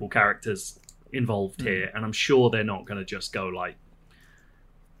there's multiple characters involved here, and I'm sure they're not going to just go like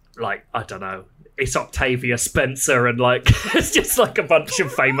I don't know. It's Octavia Spencer and like it's just like a bunch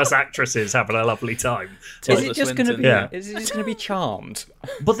of famous actresses having a lovely time. Is it just going to be? Yeah. Is it just going to be Charmed?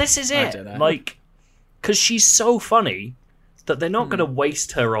 But this is I it. don't know. Like, because she's so funny that they're not going to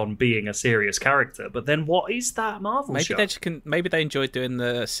waste her on being a serious character. But then, what is that Marvel show? Maybe they enjoyed doing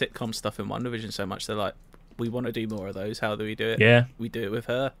the sitcom stuff in WandaVision so much they're like, we want to do more of those. How do we do it? Yeah. We do it with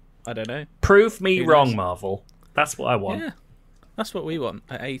her. I don't know. Prove me Who wrong, knows? Marvel. That's what I want. Yeah, that's what we want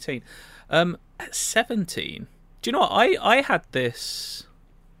at 18. At 17, do you know what? I had this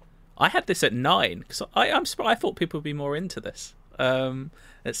at 9 because I'm surprised. I thought people would be more into this.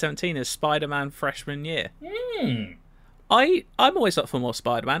 At 17 is Spider-Man freshman year. I'm always up for more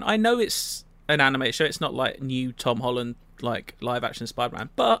Spider-Man. I know it's an animated show. It's not like new Tom Holland like live action Spider-Man,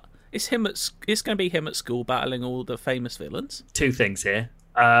 but it's him it's going to be him at school battling all the famous villains. Two things here.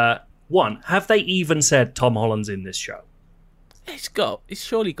 One, have they even said Tom Holland's in this show? He's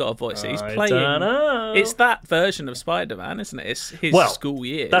surely got a voice. He's I playing. don't know. It's that version of Spider-Man, isn't it? It's his school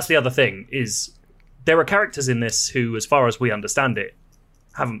year. That's the other thing, is there are characters in this who, as far as we understand it,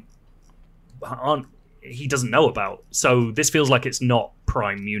 he doesn't know about. So this feels like it's not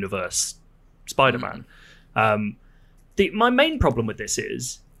Prime Universe Spider-Man. My main problem with this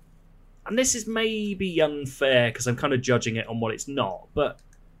is, and this is maybe unfair because I'm kind of judging it on what it's not, but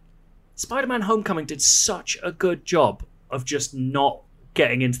Spider-Man Homecoming did such a good job of just not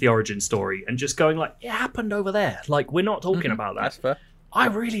getting into the origin story and just going like, it happened over there. Like, we're not talking about that. That's fair. I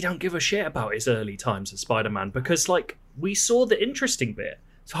really don't give a shit about his early times as Spider-Man because, like, we saw the interesting bit.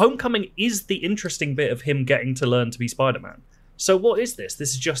 So Homecoming is the interesting bit of him getting to learn to be Spider-Man. So what is this?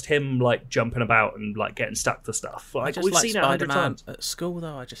 This is just him, like, jumping about and, like, getting stuck to stuff. Like, we've seen it 100 times. At school,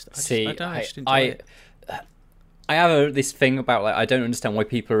 though, I just See, don't enjoy it. I have this thing about like I don't understand why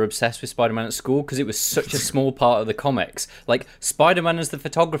people are obsessed with Spider-Man at school because it was such a small part of the comics. Like Spider-Man as the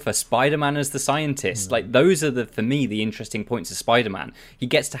photographer, Spider-Man as the scientist. Like those are for me the interesting points of Spider-Man. He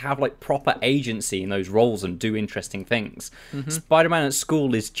gets to have like proper agency in those roles and do interesting things. Spider-Man at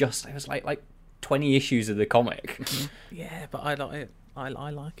school is just it was like 20 issues of the comic. Yeah, but I like it. I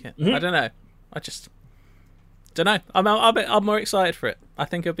like it. I don't know. I just don't know. I'm more excited for it. I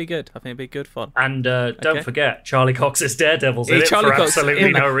think it'll be good. I think it'll be good fun. And don't forget, Charlie Cox is Daredevil's in it Charlie for Cox absolutely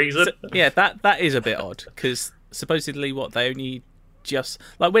in no reason. So, yeah, that is a bit odd because supposedly they only just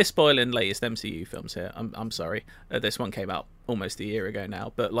like we're spoiling latest MCU films here. I'm sorry. This one came out almost a year ago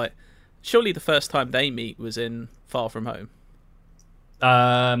now, but like surely the first time they meet was in Far From Home.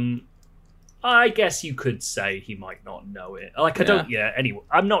 I guess you could say he might not know it. Like I don't. Yeah. Anyway,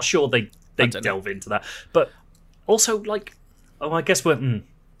 I'm not sure they delve into that, but. Also, like, I guess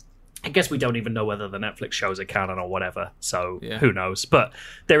we don't even know whether the Netflix shows are canon or whatever, so who knows? But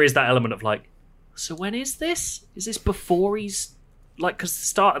there is that element of, like, so when is this? Is this before he's, like, because the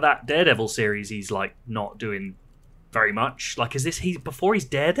start of that Daredevil series, he's, like, not doing very much. Like, is this before he's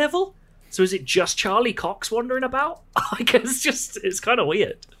Daredevil? So is it just Charlie Cox wandering about? Like, it's kind of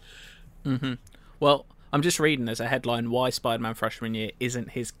weird. Well, I'm just reading as a headline why Spider-Man freshman year isn't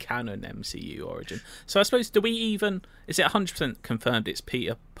his canon MCU origin. So I suppose, is it 100% confirmed it's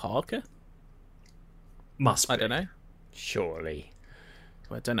Peter Parker? Must be. I don't know. Surely.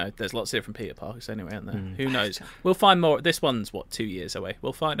 Well, I don't know. There's lots of different Peter Parkers anyway, aren't there? Who knows? We'll find more. This one's, 2 years away?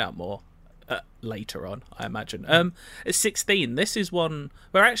 We'll find out more later on, I imagine. At 16, this is one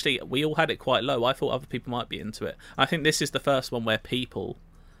where actually we all had it quite low. I thought other people might be into it. I think this is the first one where people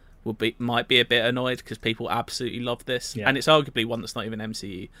might be a bit annoyed because people absolutely love this, and it's arguably one that's not even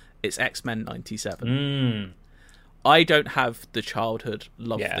MCU. It's X-Men 97. I don't have the childhood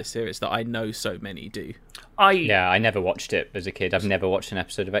love for this series that I know so many do. I never watched it as a kid. I've never watched an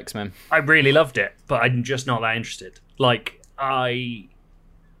episode of X-Men. I really loved it, but I'm just not that interested. Like I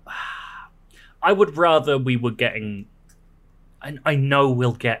would rather we were getting. I know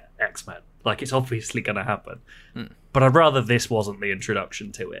we'll get X-Men. Like it's obviously going to happen. But I'd rather this wasn't the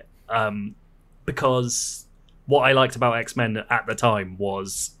introduction to it. Because what I liked about X-Men at the time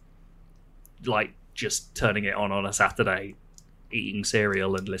was like just turning it on a Saturday eating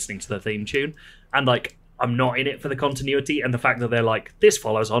cereal and listening to the theme tune. And like, I'm not in it for the continuity and the fact that they're like, this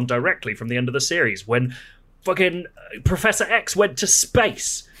follows on directly from the end of the series when fucking Professor X went to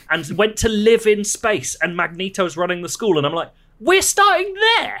space and went to live in space and Magneto's running the school. And I'm like, we're starting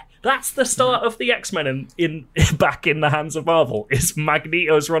there. That's the start of the X-Men in back in the hands of Marvel. Is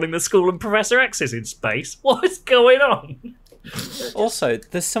Magneto's running the school and Professor X is in space? What is going on? Also,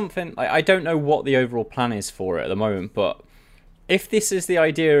 there's something I don't know what the overall plan is for it at the moment, but if this is the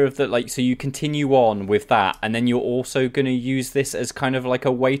idea of that, like, so you continue on with that, and then you're also going to use this as kind of like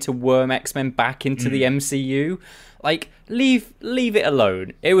a way to worm X-Men back into the MCU, like, leave it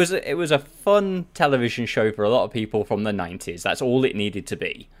alone. It was a fun television show for a lot of people from the 90s. That's all it needed to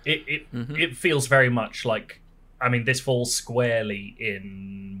be. It feels very much like, I mean, this falls squarely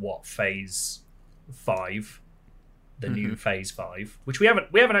in what, Phase 5, the new Phase 5, which we haven't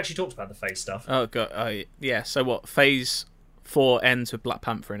actually talked about the Phase stuff. Oh god, yeah. So what, Phase 4 ends with Black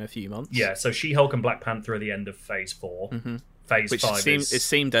Panther in a few months. Yeah, so She-Hulk and Black Panther are the end of Phase 4. Phase Which 5 it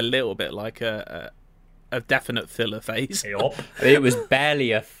seemed a little bit like a definite filler phase. Yup. It was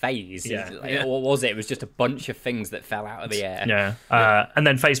barely a phase. Yeah. What was it? It was just a bunch of things that fell out of the air. Yeah. And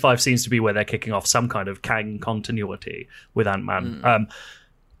then Phase 5 seems to be where they're kicking off some kind of Kang continuity with Ant-Man.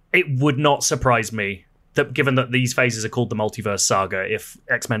 It would not surprise me that, given that these phases are called the Multiverse Saga, if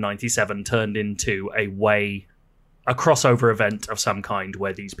X-Men 97 turned into a crossover event of some kind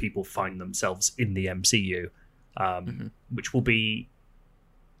where these people find themselves in the MCU, which will be...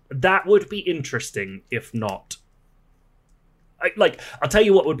 That would be interesting, if not... I'll tell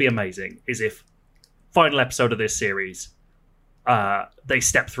you what would be amazing, is if final episode of this series, they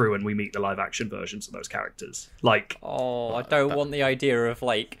step through and we meet the live-action versions of those characters. Like... Oh, I don't want the idea of,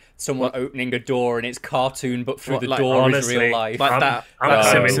 like, someone opening a door and it's cartoon, but through the door honestly, is real life. Like I'm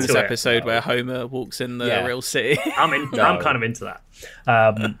Simpsons episode where Homer walks in the real city. I'm kind of into that.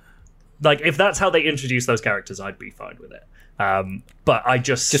 Like, if that's how they introduce those characters, I'd be fine with it. But I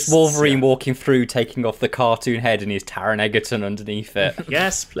just Wolverine walking through, taking off the cartoon head, and he's Taron Egerton underneath it.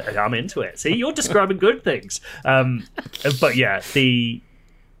 Yes, I'm into it. See, you're describing good things. But yeah,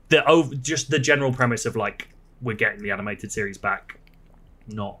 just the general premise of, like, we're getting the animated series back,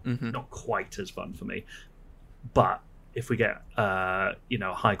 not quite as fun for me. But if we get a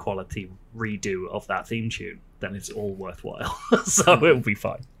high quality redo of that theme tune, then it's all worthwhile. So it'll be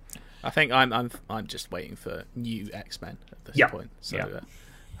fine. I think I'm just waiting for new X-Men at this point. So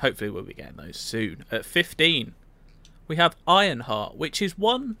hopefully we'll be getting those soon. At 15, we have Ironheart, which is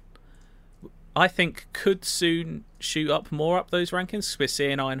one I think could soon shoot up more up those rankings. We're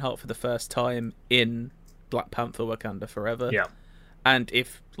seeing Ironheart for the first time in Black Panther: Wakanda Forever. Yeah. And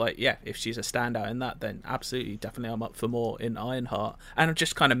if she's a standout in that, then absolutely, definitely I'm up for more in Ironheart. And I'm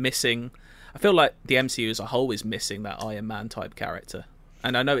just kind of missing... I feel like the MCU as a whole is missing that Iron Man type character.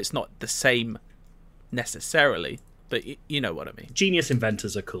 And I know it's not the same necessarily, but you know what I mean. Genius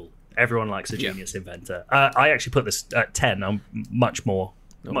inventors are cool. Everyone likes a genius inventor. I actually put this at 10. I'm much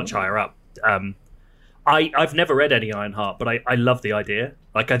higher up. I've never read any Ironheart, but I love the idea.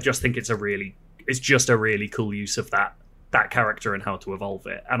 Like, I just think it's just a really cool use of that character and how to evolve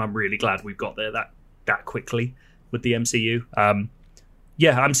it. And I'm really glad we've got there that quickly with the MCU. I'm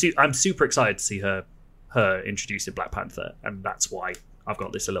super excited to see her introduced in Black Panther, and that's why I've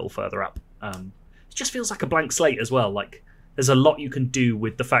got this a little further up. It just feels like a blank slate as well. Like, there's a lot you can do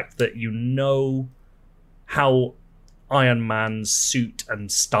with the fact that you know how Iron Man's suit and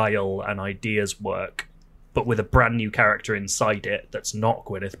style and ideas work, but with a brand new character inside it that's not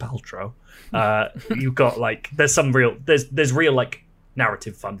Gwyneth Paltrow. You've got, like, there's real like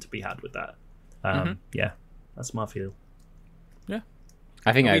narrative fun to be had with that. Yeah, that's my feel. Yeah.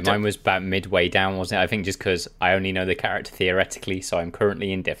 I think mine was about midway down, wasn't it? I think just because I only know the character theoretically, so I'm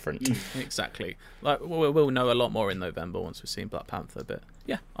currently indifferent. Exactly. Like, we'll know a lot more in November once we've seen Black Panther, but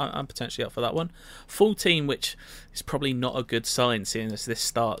yeah, I'm potentially up for that one. 14, which is probably not a good sign, seeing as this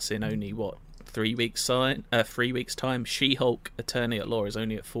starts in only, 3 weeks time. She-Hulk Attorney at Law is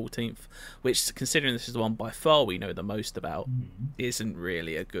only at 14th, which, considering this is the one by far we know the most about, isn't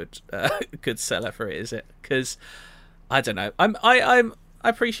really a good good seller for it, is it? Because I don't know. I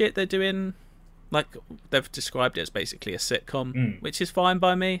appreciate they're doing, like, they've described it as basically a sitcom, which is fine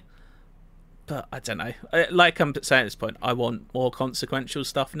by me. But I don't know. Like I'm saying at this point, I want more consequential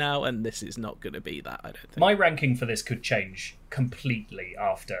stuff now, and this is not going to be that, I don't think. My ranking for this could change completely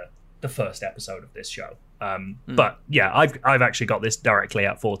after the first episode of this show. But yeah, I've actually got this directly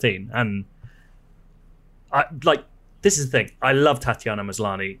at 14, and this is the thing. I love Tatiana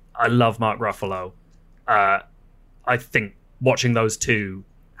Maslany. I love Mark Ruffalo. I think watching those two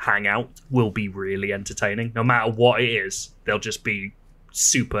hangout will be really entertaining. No matter what it is, they'll just be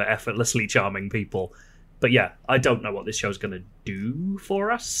super effortlessly charming people. But yeah, I don't know what this show's going to do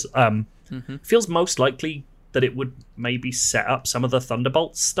for us. Feels most likely that it would maybe set up some of the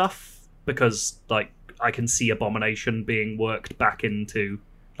Thunderbolts stuff, because like I can see Abomination being worked back into,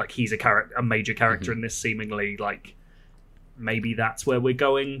 like, he's a major character in this, seemingly. Like, maybe that's where we're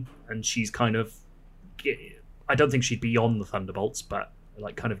going, and she's kind of, I don't think she'd be on the Thunderbolts, but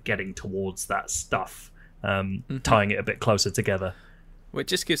like kind of getting towards that stuff, tying it a bit closer together. Well, it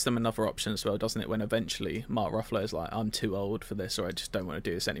just gives them another option as well, doesn't it? When eventually Mark Ruffalo is like, I'm too old for this, or I just don't want to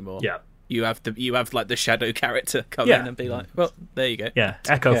do this anymore. Yeah. You have like the shadow character come in and be like, well, there you go. Yeah,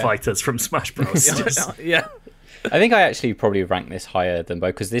 Echo Fighters from Smash Bros. Yeah. I think I actually probably rank this higher than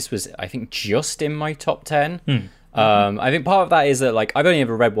both, because this was, I think, just in my top 10. I think part of that is that, like, I've only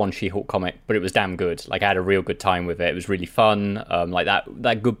ever read one She-Hulk comic, but it was damn good. Like, I had a real good time with it. It was really fun. Like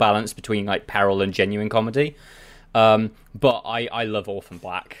that good balance between like peril and genuine comedy. But I love Orphan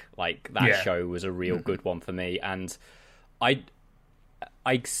Black. Like, that show was a real good one for me, and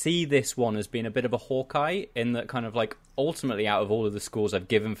I see this one as being a bit of a Hawkeye, in that kind of like, ultimately out of all of the scores I've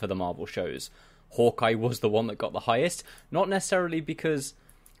given for the Marvel shows, Hawkeye was the one that got the highest. Not necessarily because,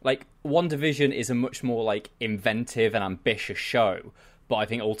 like, WandaVision is a much more like inventive and ambitious show, but I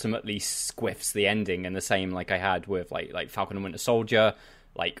think ultimately squiffs the ending, and the same like I had with like Falcon and Winter Soldier,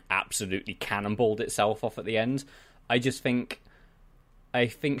 like absolutely cannonballed itself off at the end. I think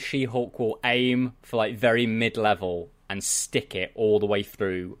She-Hulk will aim for like very mid-level and stick it all the way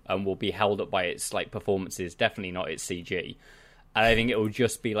through, and will be held up by its like performances, definitely not its CG. And I think it will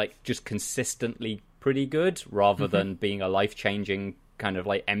just be like just consistently pretty good, rather than being a life-changing kind of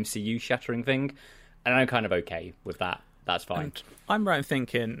like MCU shattering thing. And I'm kind of okay with that. That's fine. And I'm right in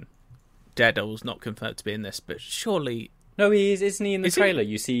thinking Daredevil's not confirmed to be in this, but surely. No, he is, isn't he? In the trailer,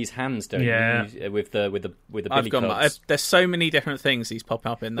 you see his hands, don't you? With the billy clubs. There's so many different things he's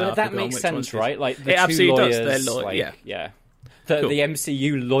popping up in there. But that makes sense, right? Like the it two absolutely lawyers, does. Yeah. The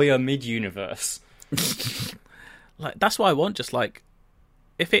MCU lawyer mid-universe. Like, that's what I want. Just like,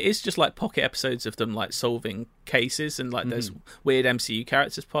 if it is just like pocket episodes of them like solving cases, and like there's weird MCU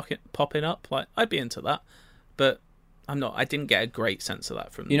characters popping up, like, I'd be into that. But I didn't get a great sense of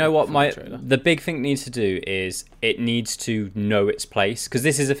that from. You know what? The the big thing it needs to do is it needs to know its place, because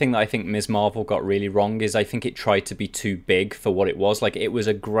this is a thing that I think Ms. Marvel got really wrong. Is I think it tried to be too big for what it was. Like, it was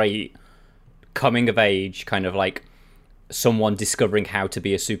a great coming of age kind of like someone discovering how to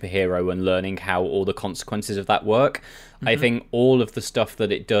be a superhero and learning how all the consequences of that work. I think all of the stuff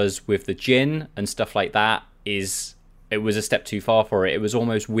that it does with the Jinn and stuff like that it was a step too far for it. It was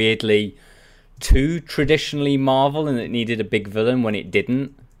almost weirdly too traditionally Marvel, and it needed a big villain when it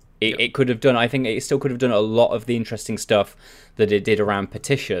didn't. It could have done, I think it still could have done a lot of the interesting stuff that it did around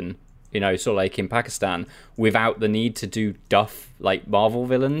Petition, sort of like in Pakistan, without the need to do duff like Marvel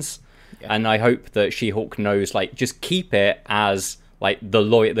villains. And I hope that She-Hulk knows, like, just keep it as like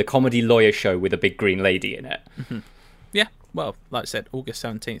the comedy lawyer show with a big green lady in it. Yeah, well, like I said, August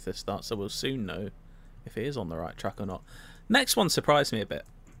 17th it starts, so we'll soon know if it is on the right track or not. Next one surprised me a bit.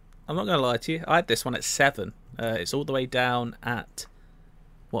 I'm not going to lie to you. I had this one at 7. It's all the way down at,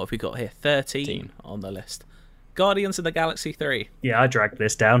 what have we got here? 13 on the list. Guardians of the Galaxy 3. Yeah, I dragged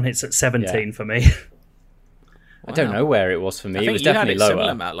this down. It's at 17 for me. I don't know where it was for me. I think it was definitely lower.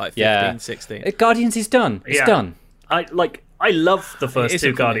 Similar amount, like 15, 16. Guardians is done. It's done. I love the first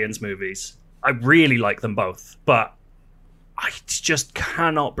two Guardians movies. I really like them both, but I just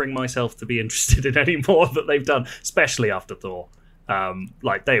cannot bring myself to be interested in any more that they've done, especially after Thor.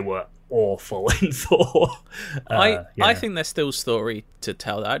 They were awful in Thor. I think there's still story to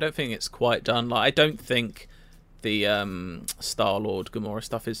tell. I don't think it's quite done. Like, I don't think the Star-Lord Gamora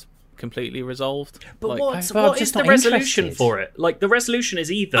stuff is completely resolved. But what is the resolution for it? Like, the resolution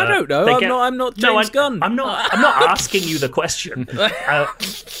is either I don't know. I'm not James Gunn. I'm not asking you the question.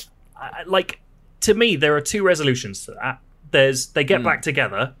 To me, there are two resolutions to that. They get back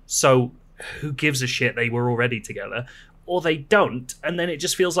together, so who gives a shit? They were already together. Or they don't, and then it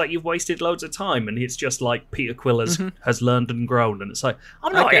just feels like you've wasted loads of time, and it's just like Peter Quill has learned and grown, and it's like,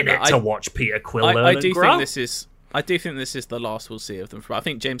 I'm not in it to watch Peter Quill learn and grow. I do think this is the last we'll see of them. I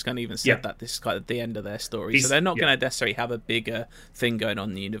think James Gunn even said that this is kind of the end of their story, so they're not going to necessarily have a bigger thing going on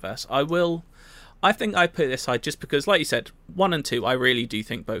in the universe. I think I put it aside just because, like you said, 1 and 2, I really do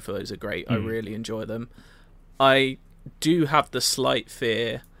think both of those are great. I really enjoy them. I do have the slight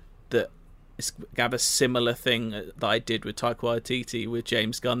fear that it's going to have a similar thing that I did with Taika Waititi with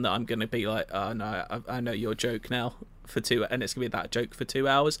James Gunn, that I'm going to be like, oh no, I know your joke now for 2, and it's going to be that joke for 2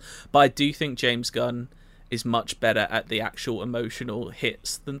 hours. But I do think James Gunn is much better at the actual emotional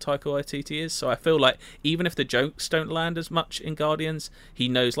hits than Taika Waititi is. So I feel like even if the jokes don't land as much in Guardians, he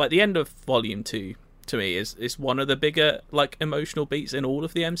knows, like, the end of Volume 2 to me is one of the bigger, like, emotional beats in all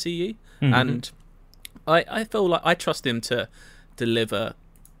of the MCU. And I feel like I trust him to deliver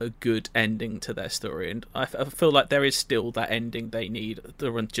a good ending to their story, and I feel like there is still that ending they need.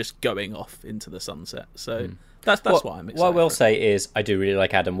 They're just going off into the sunset. So that's what I'm excited What I will for. say is I do really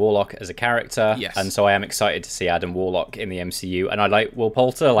like Adam Warlock as a character, Yes. and so I am excited to see Adam Warlock in the MCU. And I like Will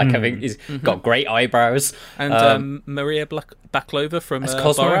Poulter. Like, I think he's got great eyebrows. And Maria Baklova from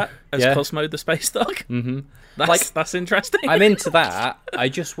Cosmo. Borat as Yeah. Cosmo the space dog. That's interesting. I'm into that. I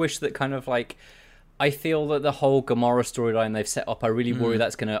just wish that kind of like, I feel that the whole Gamora storyline they've set up, I really worry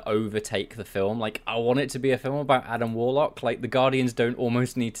that's going to overtake the film. Like, I want it to be a film about Adam Warlock. Like, the Guardians don't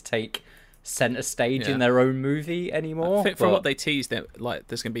almost need to take center stage in their own movie anymore. I think from what they teased, like,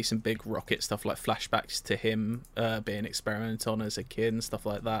 there's going to be some big rocket stuff, like flashbacks to him being experimented on as a kid and stuff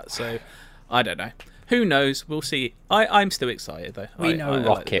like that. So I don't know. Who knows? We'll see. I'm still excited though. We know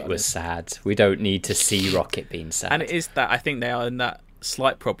Rocket was sad. We don't need to see Rocket being sad. And it is that I think they are in that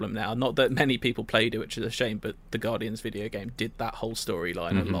slight problem now. Not that many people played it, which is a shame, but the Guardians video game did that whole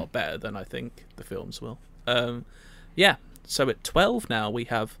storyline a lot better than I think the films will. Yeah. So at 12 now we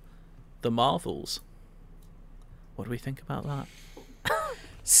have the Marvels. What do we think about that?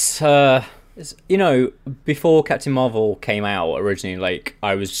 So, you know, before Captain Marvel came out originally, like,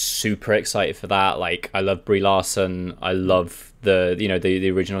 I was super excited for that. Like, I love Brie Larson. I love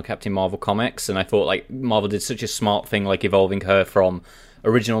the original Captain Marvel comics, and I thought, like, Marvel did such a smart thing, like evolving her from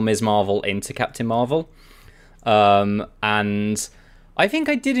original Ms. Marvel into Captain Marvel. And I think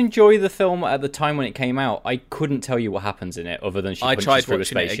I did enjoy the film at the time when it came out. I couldn't tell you what happens in it other than she punches through a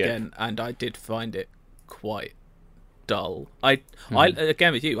spaceship. I tried watching it again, and I did find it quite dull. I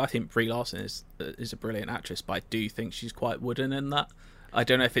again with you, I think Brie Larson is a brilliant actress, but I do think she's quite wooden in that. I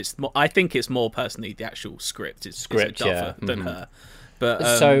don't know if it's more, I think it's more personally the actual script is tougher than her.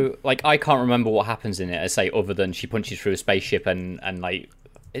 But so, like, I can't remember what happens in it, I say, other than she punches through a spaceship and like,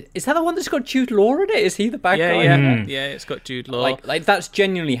 is that the one that's got Jude Law in it? Is he the bad guy? Yeah, it's got Jude Law. Like that's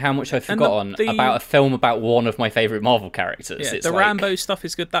genuinely how much I've forgotten about a film about one of my favourite Marvel characters. Yeah, it's the like... Rambo stuff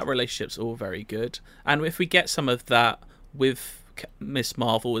is good. That relationship's all very good. And if we get some of that with Miss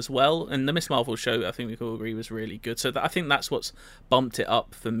Marvel as well, and the Miss Marvel show, I think we can all agree was really good. So I think that's what's bumped it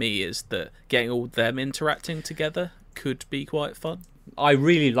up for me, is that getting all them interacting together could be quite fun. I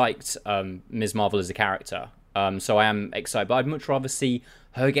really liked Ms. Marvel as a character, so I am excited. But I'd much rather see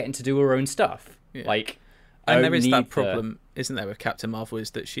her getting to do her own stuff. Yeah. Like, and there is that problem, isn't there, with Captain Marvel,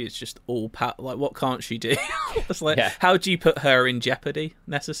 is that she is just all like, what can't she do? It's like, how do you put her in jeopardy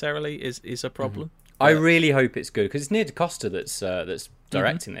necessarily is a problem. I really hope it's good, because it's Nia DaCosta that's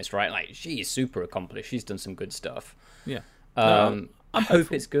directing this, right? Like, she is super accomplished. She's done some good stuff. Yeah. I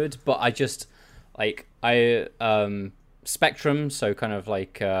hope it's good, but I just like Spectrum, so kind of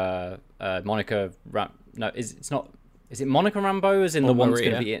like Monica is it Monica Rambeau as in the one that's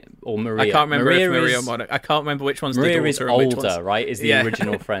going to be or Maria? I can't remember Maria if Maria or Monica. I can't remember which one's Maria the daughter is and which older, one's... right? Is the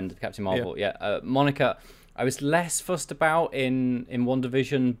original friend of Captain Marvel. Yeah. Monica, I was less fussed about in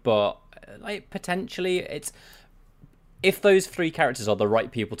WandaVision, but like potentially it's, if those three characters are the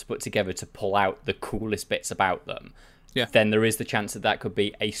right people to put together to pull out the coolest bits about them, then there is the chance that could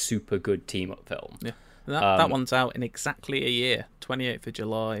be a super good team-up film. Yeah, that one's out in exactly a year, 28th of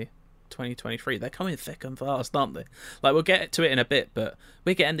July, 2023. They're coming thick and fast, aren't they? Like, we'll get to it in a bit, but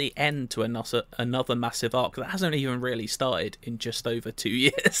we're getting the end to another massive arc that hasn't even really started in just over 2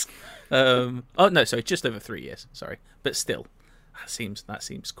 years. Just over 3 years. Sorry, but still, that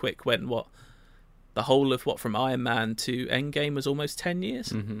seems quick. When the whole of from Iron Man to Endgame was almost 10 years.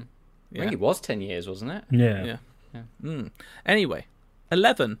 Mm-hmm. Yeah. I think it was 10 years, wasn't it? Yeah. Anyway,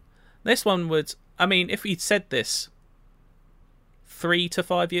 11. This one would, I mean, if we'd said this 3 to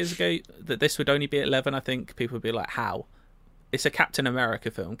 5 years ago, that this would only be 11, I think people would be like, how? It's a Captain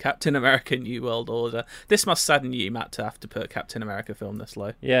America film. Captain America New World Order. This must sadden you, Matt, to have to put a Captain America film this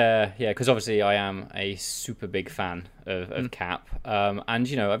low. Yeah, because obviously I am a super big fan of Cap. And,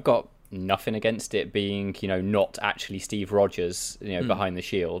 I've got nothing against it being, not actually Steve Rogers, behind the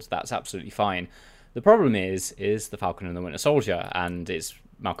shield. That's absolutely fine. The problem is the Falcon and the Winter Soldier, and it's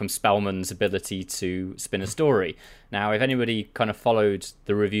Malcolm Spellman's ability to spin a story. Now, if anybody kind of followed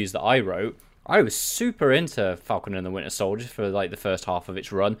the reviews that I wrote, I was super into Falcon and the Winter Soldier for like the first half of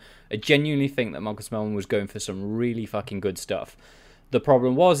its run. I genuinely think that Malcolm Spellman was going for some really fucking good stuff. The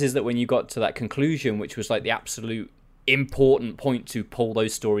problem is that when you got to that conclusion, which was like the absolute important point to pull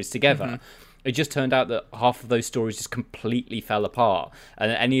those stories together, it just turned out that half of those stories just completely fell apart,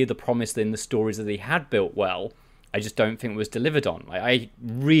 and any of the promise in the stories that they had built well, I just don't think was delivered on. Like, I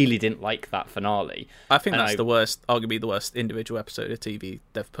really didn't like that finale. I think that's the worst, arguably the worst individual episode of TV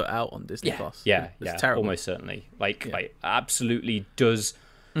they've put out on Disney Plus. Yeah, terrible. Almost certainly. Like absolutely does.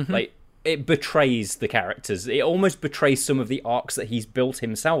 Like, it betrays the characters. It almost betrays some of the arcs that he's built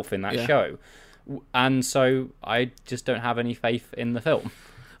himself in that show. And so I just don't have any faith in the film.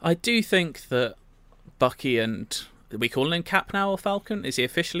 I do think that Bucky and... Are we calling him Cap now or Falcon? Is he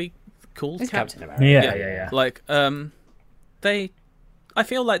officially called Captain America? Yeah. Like, I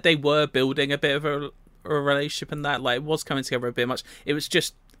feel like they were building a bit of a relationship in that. Like, it was coming together a bit much. It was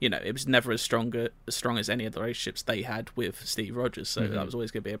just, it was never as strong as any of the relationships they had with Steve Rogers. So that was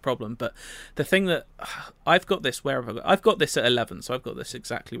always going to be a problem. But the thing that I've got this I've got this at 11, so I've got this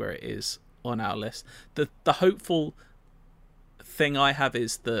exactly where it is on our list. The hopeful thing I have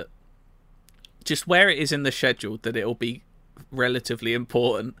is that just where it is in the schedule, that it'll be relatively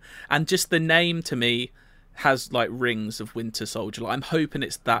important, and just the name to me has like rings of Winter Soldier. Like, I'm hoping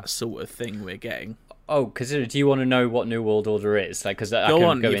it's that sort of thing we're getting. Oh, because do you want to know what New World Order is? Like, because go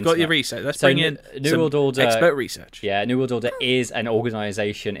on, you've got your research. Let's bring in New World Order expert research. Yeah, New World Order is an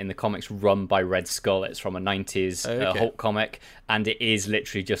organization in the comics run by Red Skull. It's from a 90s Hulk comic, and it is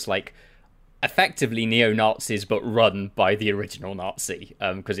literally just like effectively neo-Nazis, but run by the original Nazi,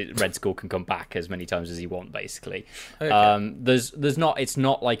 because Red Skull can come back as many times as he wants, basically. Okay. It's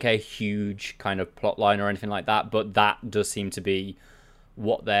not like a huge kind of plot line or anything like that, but that does seem to be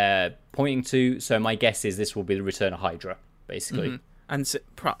what they're pointing to. So my guess is this will be the return of Hydra, basically. And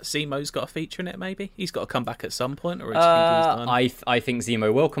Zemo's got a feature in it, maybe? He's got to come back at some point, or do you think he's done? I think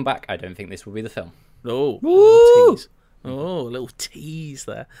Zemo will come back. I don't think this will be the film. Oh, little tease. Oh, a little tease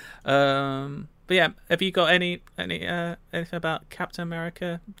there. But yeah, have you got anything about Captain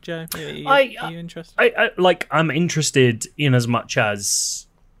America, Joe? Are you interested? I'm interested in as much as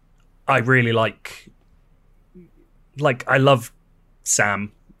I really like I love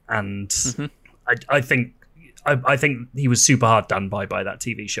Sam, and I think he was super hard done by that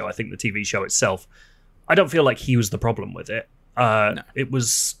TV show. I think the TV show itself, I don't feel like he was the problem with it. No. It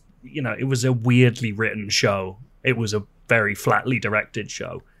was, it was a weirdly written show. It was a very flatly directed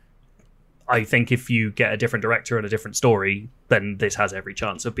show. I think if you get a different director and a different story, then this has every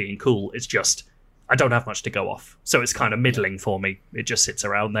chance of being cool. It's just, I don't have much to go off. So it's kind of middling for me. It just sits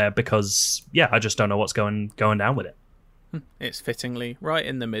around there because, I just don't know what's going down with it. It's fittingly right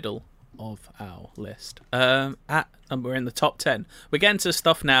in the middle of our list. And we're in the top 10. We're getting to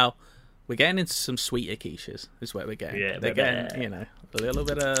stuff now. We're getting into some sweeter quiches, is where we're getting. Yeah, they're getting, a little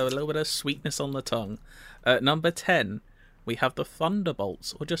bit of sweetness on the tongue. At number 10, we have the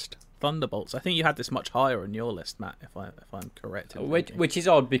Thunderbolts, or just Thunderbolts. I think you had this much higher on your list, Matt, if I'm correct. Which is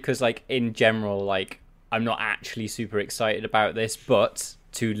odd because, like, in general, like, I'm not actually super excited about this, but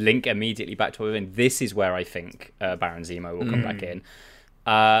to link immediately back to what we're doing, this is where I think Baron Zemo will come back in.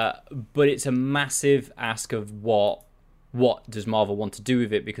 But it's a massive ask of what does Marvel want to do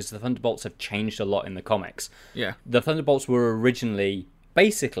with it, because the Thunderbolts have changed a lot in the comics. Yeah. The Thunderbolts were originally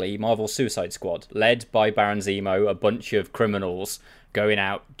basically Marvel's Suicide Squad, led by Baron Zemo, a bunch of criminals going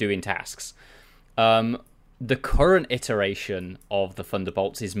out doing tasks. The current iteration of the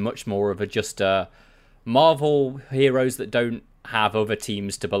Thunderbolts is much more of just Marvel heroes that don't have other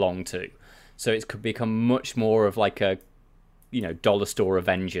teams to belong to. So it's could become much more of like a, dollar store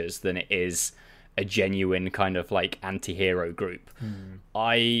Avengers than it is a genuine kind of like anti-hero group.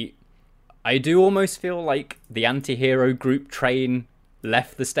 I do almost feel like the anti-hero group train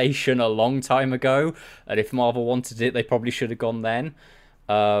left the station a long time ago, and if Marvel wanted it, they probably should have gone then.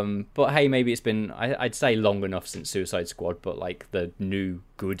 But hey, maybe it's been, I'd say, long enough since Suicide Squad, but like the new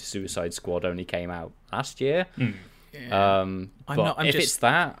good Suicide Squad only came out last year. Yeah. It's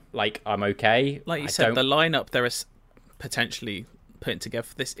that, like, I'm okay. Like you said, the lineup there is potentially putting together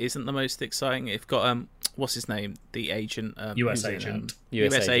for this isn't the most exciting. It's got what's his name, the agent, US agent.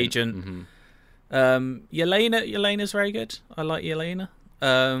 Yelena's very good. I like Yelena.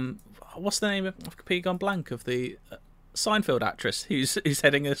 What's the name? I've completely gone blank of the Seinfeld actress who's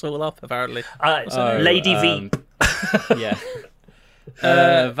heading this all up, apparently. Lady Veep. Yeah.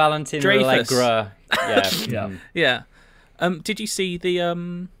 Valentina Allegra. Yeah. Did you see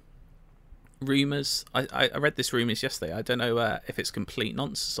the rumours? I read this rumours yesterday. I don't know if it's complete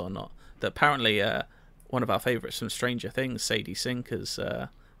nonsense or not. That apparently one of our favourites from Stranger Things, Sadie Sink, has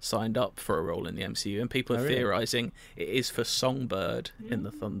signed up for a role in the MCU, and people are theorising it is for Songbird in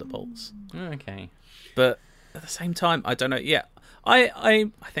the Thunderbolts. Okay. But at the same time, I don't know. Yeah,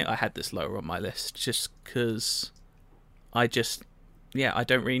 I think I had this lower on my list just because I don't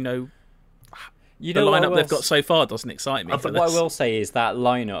really know You the know what I lineup will they've got so far doesn't excite me. What I will say is that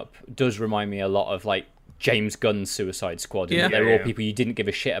lineup does remind me a lot of like James Gunn's Suicide Squad. Yeah. They're all people you didn't give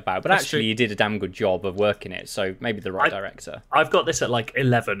a shit about, but That's actually true. you did a damn good job of working it. So maybe the right director. I've got this at like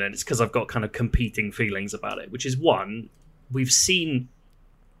 11, and it's because I've got kind of competing feelings about it. Which is one, we've seen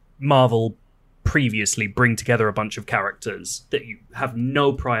Marvel previously bring together a bunch of characters that you have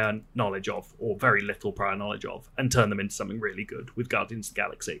no prior knowledge of, or very little prior knowledge of, and turn them into something really good with Guardians of the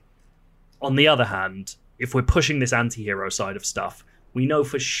Galaxy. On the other hand, if we're pushing this anti-hero side of stuff, we know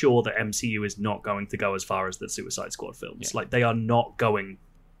for sure that MCU is not going to go as far as the Suicide Squad films. Like, they are not going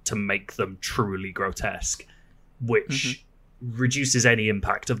to make them truly grotesque, which reduces any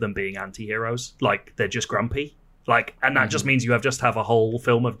impact of them being anti-heroes. Like, they're just grumpy. Like, and that just means you just have a whole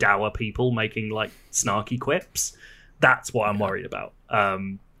film of dour people making, like, snarky quips. That's what I'm worried about.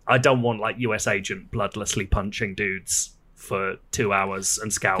 I don't want, like, US Agent bloodlessly punching dudes for 2 hours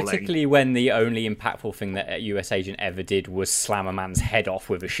and scowling. Particularly when the only impactful thing that a US Agent ever did was slam a man's head off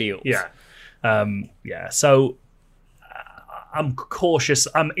with a shield. Yeah. So I'm cautious.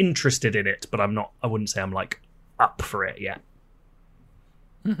 I'm interested in it, but I'm not. I wouldn't say I'm like up for it yet.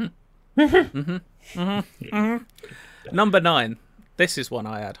 Number 9. This is one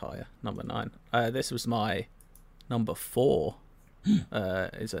I had higher. Number 9. This was my number 4.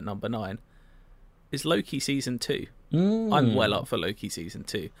 Is at number 9. Is Loki season 2. I'm well up for Loki season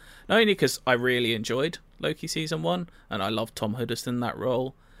 2. Not only because I really enjoyed Loki season 1 and I love Tom Hiddleston in that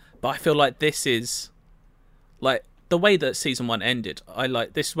role, but I feel like this is like the way that season 1 ended.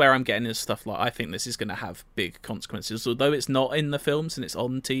 This is where I'm getting into stuff like I think this is going to have big consequences, although it's not in the films and it's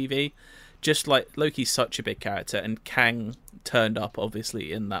on TV. Just like Loki's such a big character, and Kang turned up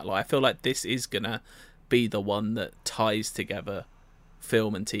obviously in that. Like I feel like this is gonna be the one that ties together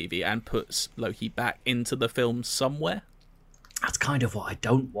film and TV and puts Loki back into the film somewhere. That's kind of what I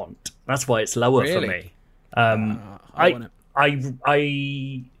don't want. That's why it's lower for me. I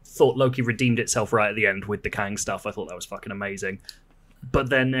thought Loki redeemed itself right at the end with the Kang stuff. I thought that was fucking amazing. But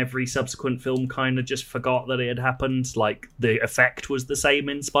then every subsequent film kind of just forgot that it had happened. Like, the effect was the same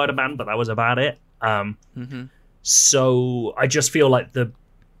in Spider-Man, but that was about it. So I just feel like the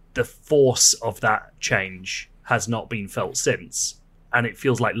force of that change has not been felt since. And it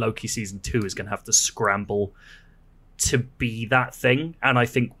feels like Loki season 2 is going to have to scramble to be that thing. And I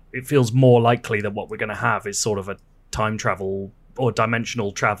think it feels more likely that what we're going to have is sort of a time travel or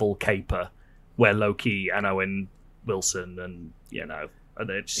dimensional travel caper where Loki and Owen Wilson and,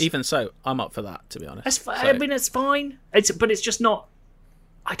 even so, I'm up for that, to be honest. I mean, it's fine. But it's just not...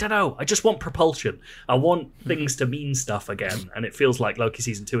 I don't know. I just want propulsion. I want things to mean stuff again, and it feels like Loki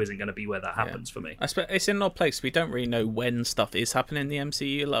season 2 isn't going to be where that happens for me. It's in an odd place. We don't really know when stuff is happening in the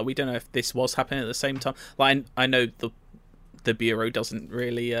MCU. Like, we don't know if this was happening at the same time. Like, I know the Bureau doesn't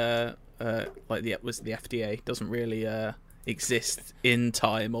really the FDA doesn't really exist in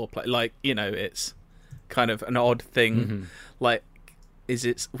time or play. Like, it's kind of an odd thing. Like,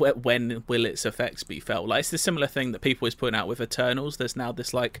 when will its effects be felt? Like, it's the similar thing that people is putting out with Eternals. There's now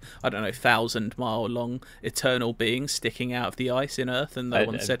this 1,000-mile long eternal being sticking out of the ice in Earth, and no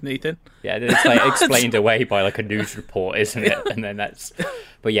one said anything. Yeah, it's like explained away by like a news report, isn't it? And then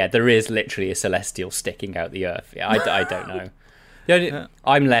but yeah, there is literally a celestial sticking out the Earth. Yeah, I don't know.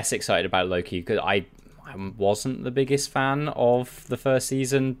 I'm less excited about Loki because I wasn't the biggest fan of the first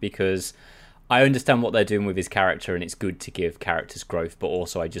season, because I understand what they're doing with his character, and it's good to give characters growth, but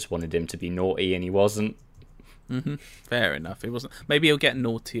also I just wanted him to be naughty, and he wasn't. Fair enough. He wasn't. Maybe he'll get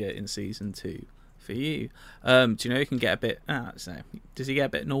naughtier in season 2 for you. Do you know he can get a bit... does he get a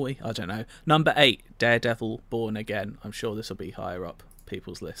bit naughty? I don't know. Number 8, Daredevil Born Again. I'm sure this will be higher up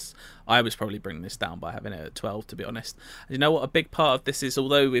people's lists. I was probably bringing this down by having it at 12, to be honest. And you know what? A big part of this is,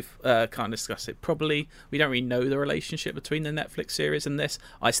 although we've kind of discussed it, probably we don't really know the relationship between the Netflix series and this.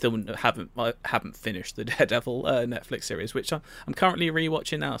 I still haven't finished the Daredevil Netflix series, which I'm currently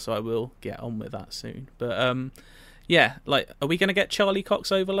rewatching now, so I will get on with that soon. But yeah, like, are we going to get Charlie Cox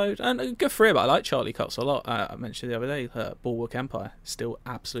overload? And good for him. I like Charlie Cox a lot. I mentioned the other day, Bulwark Empire, still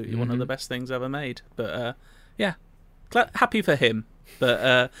absolutely one of the best things ever made. But yeah, happy for him.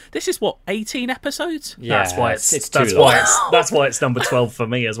 But this is 18 episodes? Yeah, that's why that's why it's number 12 for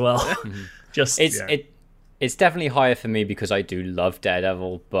me as well. It's definitely higher for me because I do love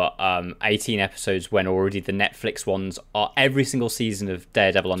Daredevil, but 18 episodes when already the Netflix ones are... Every single season of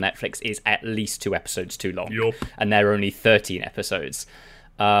Daredevil on Netflix is at least 2 episodes too long. Yup. And there are only 13 episodes.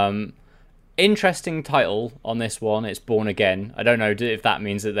 Interesting title on this one. It's Born Again. I don't know if that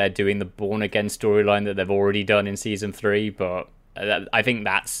means that they're doing the Born Again storyline that they've already done in season 3, but I think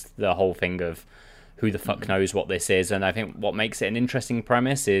that's the whole thing of who the fuck knows what this is. And I think what makes it an interesting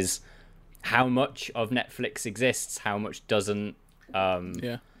premise is how much of Netflix exists, how much doesn't.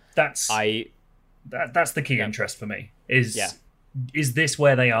 That's the key interest for me. Is this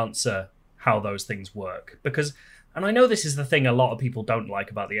where they answer how those things work? Because, and I know this is the thing a lot of people don't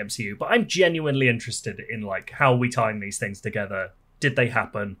like about the MCU, but I'm genuinely interested in like how we tying these things together. Did they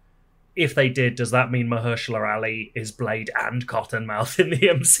happen? If they did, does that mean Mahershala Ali is Blade and Cottonmouth in the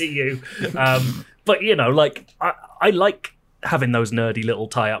MCU? But you know, like I like having those nerdy little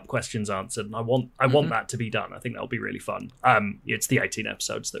tie-up questions answered, and I want that to be done. I think that'll be really fun. It's the 18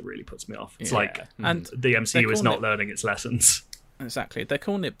 episodes that really puts me off. It's and the MCU is not learning its lessons. Exactly. They're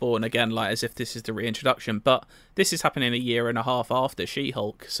calling it Born Again, like as if this is the reintroduction, but this is happening a year and a half after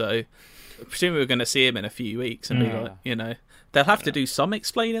She-Hulk, so presumably we're going to see him in a few weeks and be like, you know, they'll have to do some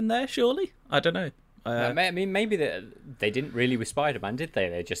explaining there, surely? I don't know. I mean, maybe they didn't really with Spider-Man, did they?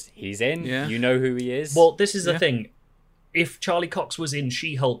 They just, he's in, you know who he is. Well, this is the thing. If Charlie Cox was in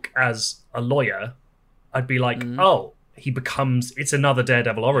She-Hulk as a lawyer, I'd be like, oh, it's another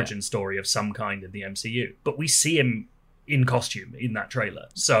Daredevil origin story of some kind in the MCU. But we see him in costume in that trailer.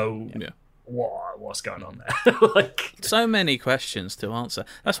 So what's going on there? Like, so many questions to answer.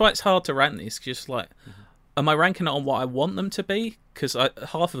 That's why it's hard to rank these. Just like, am I ranking it on what I want them to be? Because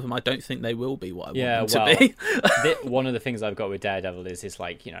half of them I don't think they will be what I want them to be. One of the things I've got with Daredevil is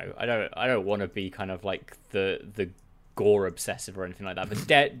like, you know, I don't want to be kind of like the gore obsessive or anything like that,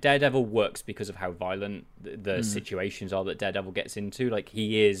 but Daredevil works because of how violent the situations are that Daredevil gets into. Like,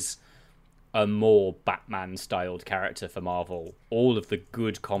 he is a more Batman styled character for Marvel. All of the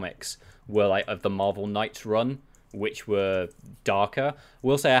good comics were like of the Marvel Knights run, which were darker.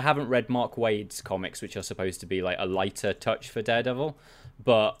 We'll say I haven't read Mark Waid's comics, which are supposed to be like a lighter touch for Daredevil,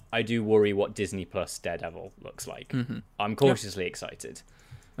 but I do worry what Disney Plus Daredevil looks like. I'm cautiously excited.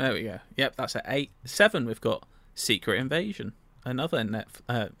 There we go. Yep, that's at 8. 7 we've got Secret Invasion, another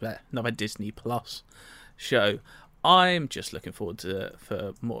Disney Plus show. I'm just looking forward to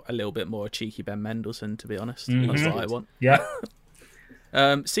a little bit more cheeky Ben Mendelsohn, to be honest. That's what I want. Yeah.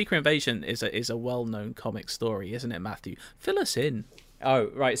 Secret Invasion is a well-known comic story, isn't it, Matthew? Fill us in.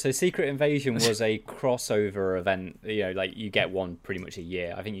 Oh, right. So Secret Invasion was a crossover event. You know, like you get one pretty much a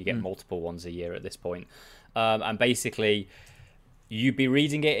year. I think you get multiple ones a year at this point. And basically, you'd be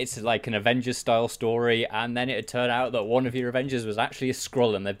reading it, it's like an Avengers-style story, and then it'd turn out that one of your Avengers was actually a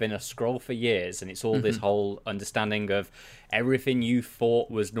Skrull, and they've been a Skrull for years, and it's all this whole understanding of everything you thought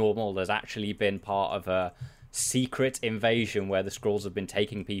was normal has actually been part of a secret invasion where the Skrulls have been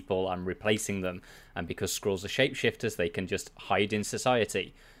taking people and replacing them, and because Skrulls are shapeshifters, they can just hide in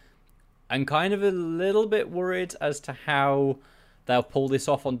society. I'm kind of a little bit worried as to how they'll pull this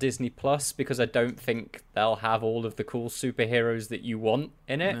off on Disney Plus, because I don't think they'll have all of the cool superheroes that you want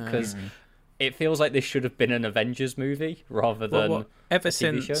in it, because it feels like this should have been an Avengers movie rather than ever a TV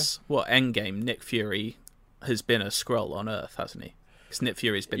since show. Endgame, Nick Fury has been a Skrull on Earth, hasn't he? Because Nick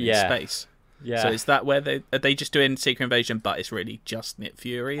Fury's been in space. Yeah. So is that where are they just doing Secret Invasion, but it's really just Nick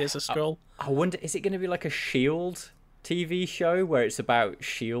Fury as a Skrull? I wonder, is it going to be like a S.H.I.E.L.D. TV show where it's about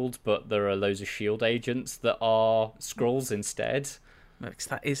S.H.I.E.L.D., but there are loads of S.H.I.E.L.D. agents that are Skrulls instead? Because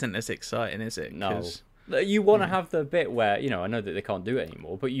that isn't as exciting, is it? No. You want to have the bit where, you know, I know that they can't do it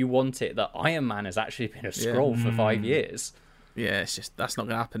anymore, but you want it that Iron Man has actually been a Skrull for 5 years. Yeah, it's just, that's not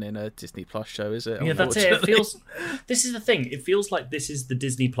going to happen in a Disney Plus show, is it? Yeah, that's it. It feels. This is the thing. It feels like this is the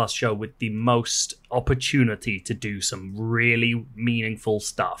Disney Plus show with the most opportunity to do some really meaningful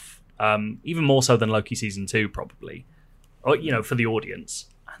stuff. Even more so than Loki season 2, probably. Or, you know, for the audience.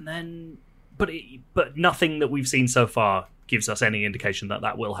 And then, but nothing that we've seen so far gives us any indication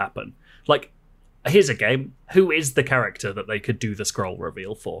that will happen. Like, here's a game. Who is the character that they could do the Skrull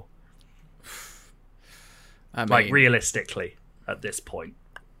reveal for? I mean, like, realistically, at this point.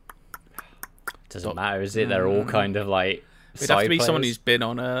 Doesn't matter, is it? They're all kind of like it'd have to be someone who's been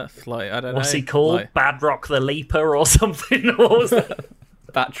on Earth. Like, I don't know. What's he called? Like... Badrock the Leaper or something? What was that?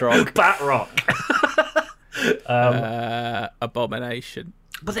 Batroc. Batroc. Abomination.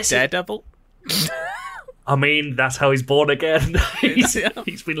 But this Daredevil. I mean, that's how he's born again. He's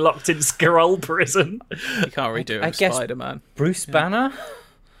been locked in Skrull prison. You can't redo it with Spider-Man. Bruce Banner?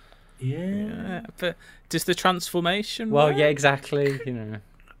 Yeah. But does the transformation work? Yeah, exactly. You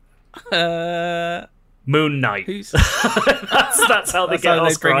know. Moon Knight. That's how they get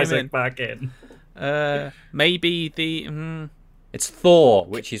Oscar Isaac back in. Maybe the... It's Thor,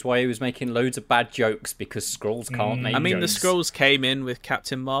 which is why he was making loads of bad jokes, because Skrulls can't make jokes. The Skrulls came in with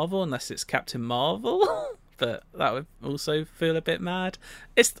Captain Marvel, unless it's Captain Marvel. But that would also feel a bit mad.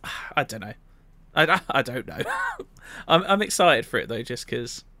 I don't know. I don't know. I'm excited for it, though, just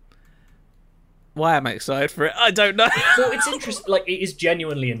because... Why am I excited for it? I don't know. Well, it's interesting. Like, it is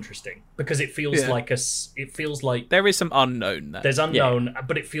genuinely interesting because it feels like it feels like there is some unknown there. There's unknown,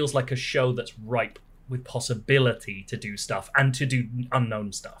 but it feels like a show that's ripe with possibility to do stuff and to do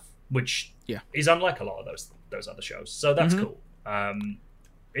unknown stuff, which is unlike a lot of those other shows. So that's cool.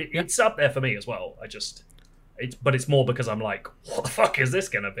 It's up there for me as well. But it's more because I'm like, what the fuck is this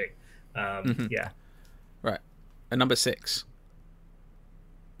gonna be? Yeah. Right. At number 6,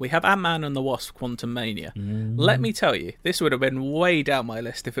 we have Ant-Man and the Wasp: Quantumania. Let me tell you, this would have been way down my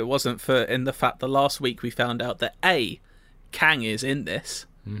list if it wasn't for the fact that last week we found out that Kang is in this,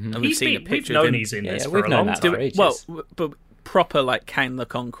 and we've seen a picture of him. He's in this for a long time. Well, but proper like Kang the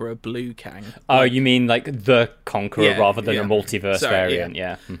Conqueror, blue Kang. Oh, you mean like the Conqueror rather than a multiverse variant?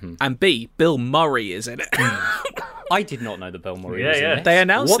 Yeah. And B, Bill Murray is in it. I did not know that Bill Murray was in this. They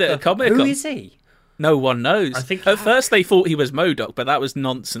announced it at Comic-Con. Who is he? No one knows. I think at first they thought he was MODOK, but that was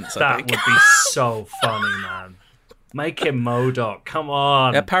nonsense. That would be so funny, man. Make him MODOK. Come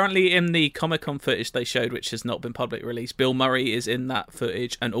on. Apparently, in the Comic-Con footage they showed, which has not been public released, Bill Murray is in that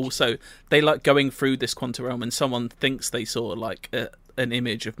footage, and also they like going through this quantum realm, and someone thinks they saw like an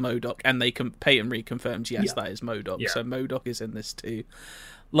image of MODOK, and they can Peyton reconfirms that is MODOK. Yeah. So MODOK is in this too.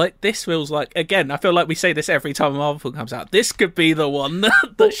 Like, this feels like, again, I feel like we say this every time a Marvel film comes out. This could be the one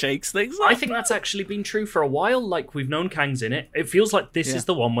that shakes things up. I think that's actually been true for a while. Like, we've known Kang's in it. It feels like this is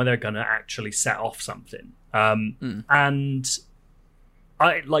the one where they're going to actually set off something. And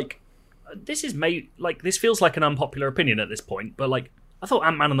I, like, this feels like an unpopular opinion at this point, but, like, I thought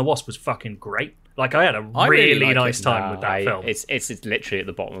Ant-Man and the Wasp was fucking great. Like, I had a really nice time with that film. It's literally at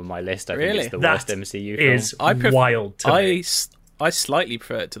the bottom of my list. I Really? think it's the worst MCU film. Is wild to me. I slightly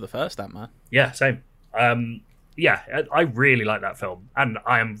prefer it to the first Ant-Man. Yeah, same. I really like that film, and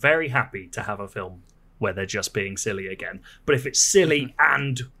I am very happy to have a film where they're just being silly again. But if it's silly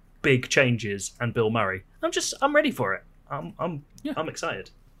and big changes and Bill Murray, I'm ready for it. I'm excited.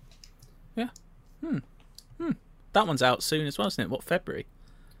 Yeah. That one's out soon as well, isn't it? What, February?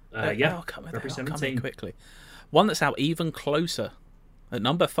 February Coming 17. quickly. One that's out even closer. At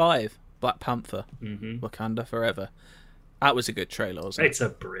number 5, Black Panther, Wakanda Forever. That was a good trailer, wasn't it? It's a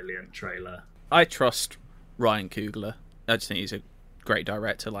brilliant trailer. I trust Ryan Coogler. I just think he's a great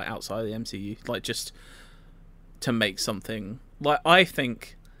director, like, outside of the MCU. Like, just to make something... Like, I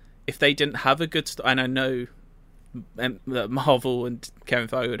think if they didn't have a good... and I know that Marvel and Kevin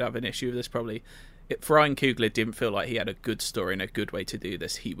Feige would have an issue with this, probably. If Ryan Coogler didn't feel like he had a good story and a good way to do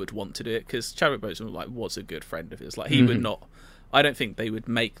this, he would want to do it. Because Chadwick Boseman was a good friend of his. Like, he would not... I don't think they would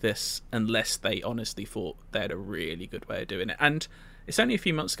make this unless they honestly thought they had a really good way of doing it. And it's only a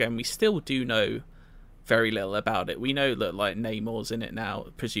few months ago, and we still do know very little about it. We know that, like, Namor's in it now,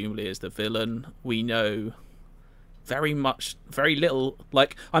 presumably as the villain. We know very little.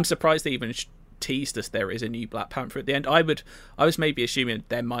 Like, I'm surprised they even teased us there is a new Black Panther at the end. I was maybe assuming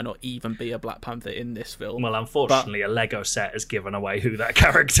there might not even be a Black Panther in this film. Well, unfortunately, a Lego set has given away who that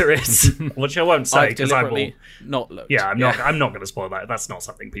character is, which I won't say because I will not looked. Yeah, I'm not going to spoil that. That's not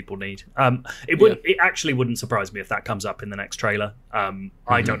something people need. It actually wouldn't surprise me if that comes up in the next trailer.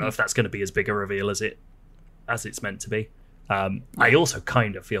 I don't know if that's going to be as big a reveal as it's meant to be. I also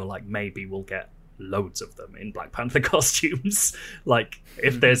kind of feel like maybe we'll get loads of them in Black Panther costumes. Like,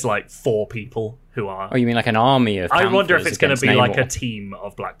 if there's like 4 people who are... Oh, you mean like an army of Panthers? I wonder if it's going to be Namor. like a team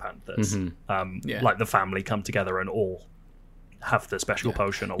of Black Panthers. Like the family come together and all have the special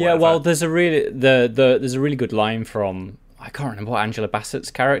potion or whatever. Yeah, well, there's a really good line from... I can't remember what Angela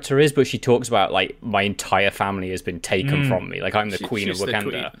Bassett's character is, but she talks about, like, my entire family has been taken from me. Like, I'm the queen of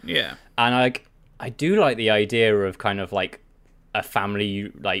Wakanda. Yeah. And I do like the idea of kind of like a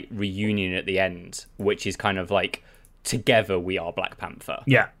family like reunion at the end, which is kind of like together we are Black Panther.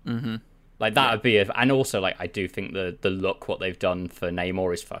 Yeah. Like that would be and also like I do think the look what they've done for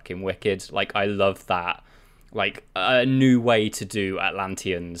Namor is fucking wicked. Like I love that, like a new way to do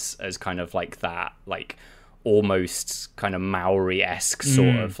Atlanteans as kind of like that, like almost kind of Maori-esque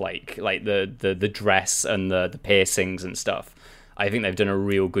sort of like the dress and the piercings and stuff. I think they've done a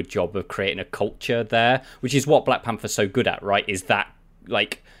real good job of creating a culture there, which is what Black Panther's so good at, right? Is that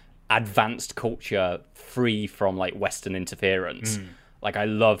like advanced culture free from like Western interference. Like I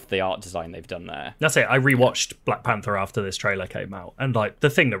love the art design they've done there. That's it. I rewatched Black Panther after this trailer came out, and like the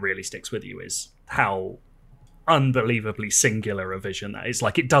thing that really sticks with you is how unbelievably singular a vision that is.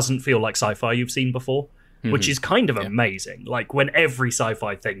 Like it doesn't feel like sci-fi you've seen before, which is kind of amazing. Like when every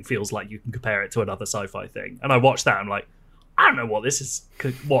sci-fi thing feels like you can compare it to another sci-fi thing. And I watched that, I'm like, I don't know what this is,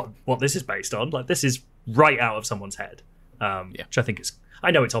 what this is based on. Like this is right out of someone's head, which I think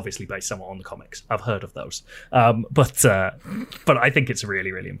I know it's obviously based somewhat on the comics. I've heard of those, but I think it's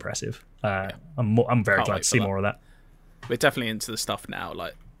really, really impressive. I'm very glad to see more of that. We're definitely into the stuff now,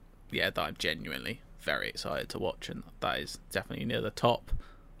 like, that I'm genuinely very excited to watch, and that is definitely near the top.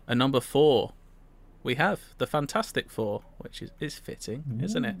 And number 4, we have the Fantastic Four, which is fitting,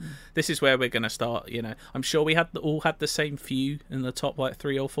 isn't it? This is where we're going to start. I'm sure we all had the same few in the top, like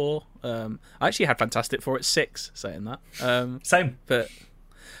 3 or 4. I actually had Fantastic Four at 6, saying that. Same, but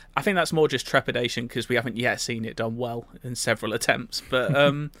I think that's more just trepidation because we haven't yet seen it done well in several attempts. But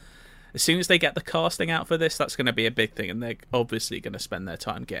as soon as they get the casting out for this, that's going to be a big thing, and they're obviously going to spend their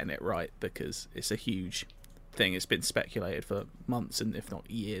time getting it right because it's a huge thing. It's been speculated for months and if not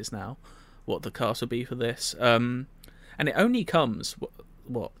years now what the cast will be for this. And it only comes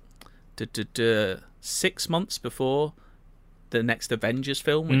 6 months before the next Avengers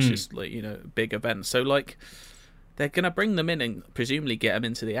film, which is like a big event. So like they're going to bring them in and presumably get them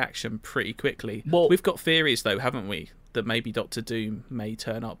into the action pretty quickly. Well, we've got theories though, haven't we, that maybe Doctor Doom may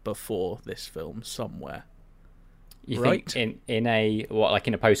turn up before this film somewhere. You think in a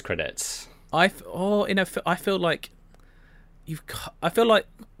post credits? I feel like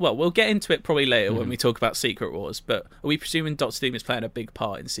we'll get into it probably later when we talk about Secret Wars, but are we presuming Doctor Doom is playing a big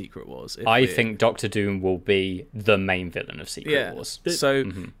part in Secret Wars? I think Doctor Doom will be the main villain of Secret Wars. So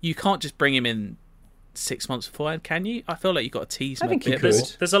you can't just bring him in 6 months beforehand, can you? I feel like you've got to tease him a bit more.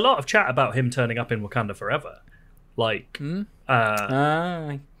 There's a lot of chat about him turning up in Wakanda Forever. Like, and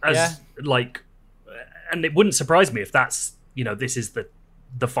it wouldn't surprise me if that's, this is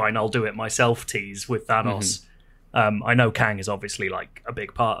the fine I'll do it myself tease with Thanos. I know Kang is obviously like a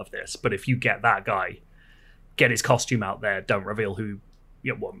big part of this, but if you get that guy, get his costume out there, don't reveal who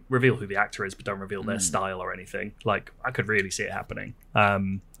the actor is, but don't reveal their style or anything. Like, I could really see it happening.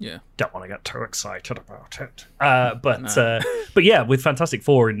 Don't want to get too excited about it. But yeah, with Fantastic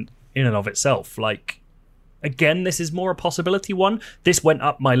Four in and of itself, like, again, this is more a possibility one. This went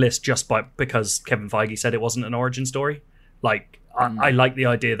up my list just because Kevin Feige said it wasn't an origin story. Like, I like the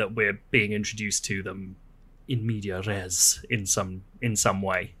idea that we're being introduced to them in media res in some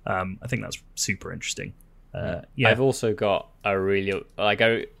way. I think that's super interesting. I've also got I really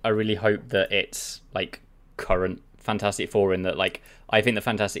hope that it's like current Fantastic Four, in that like I think the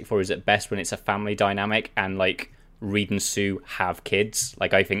Fantastic Four is at best when it's a family dynamic and like Reed and Sue have kids.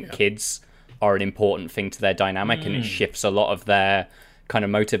 Like, I think kids are an important thing to their dynamic, and it shifts a lot of their kind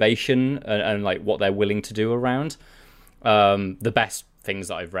of motivation and like what they're willing to do around. The best things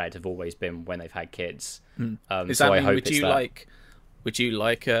that I've read have always been when they've had kids. Would you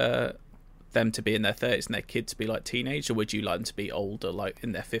like them to be in their 30s and their kids to be like teenage, or would you like them to be older, like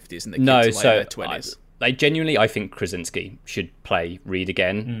in their 50s and the kids in their 20s? I think Krasinski should play Reed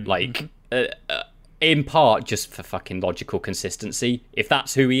again. In part just for fucking logical consistency. If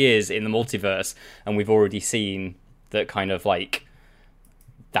that's who he is in the multiverse, and we've already seen that kind of like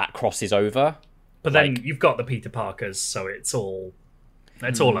that crosses over. But then you've got the Peter Parkers, so it's all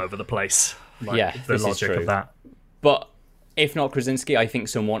over the place. The logic of that. But if not Krasinski, I think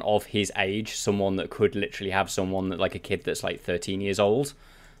someone of his age, someone that could literally have someone that like a kid that's like 13 years old,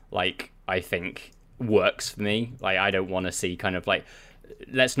 like, I think works for me. Like, I don't want to see kind of like,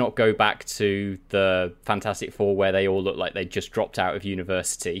 let's not go back to the Fantastic Four where they all look like they just dropped out of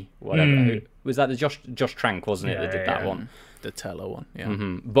university. Whatever. Was that the Josh Trank, wasn't it, that did that one? The Teller one,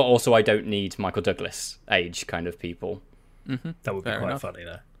 yeah. But also, I don't need Michael Douglas age kind of people. That would be quite funny,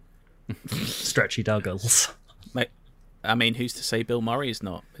 though. Stretchy Douglas. Mate, I mean, who's to say Bill Murray's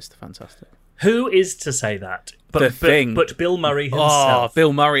not Mr. Fantastic? Who is to say that? But Bill Murray himself. Oh,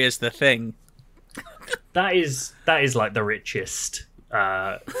 Bill Murray is the thing. That is like the richest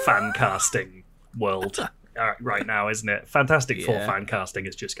fan casting world right now, isn't it? Fantastic Four fan casting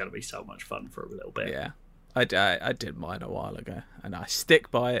is just going to be so much fun for a little bit. Yeah, I did mine a while ago, and I stick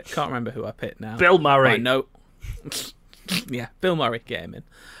by it. Can't remember who I picked now. Bill Murray. I know. Yeah, Bill Murray, get him in.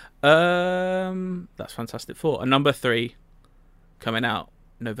 That's Fantastic Four. And number 3, coming out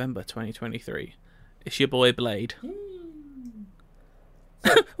November 2023. It's your boy Blade.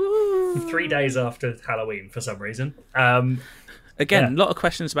 3 days after Halloween for some reason. Again, a lot of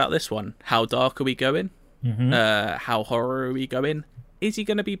questions about this one. How dark are we going? How horror are we going? Is he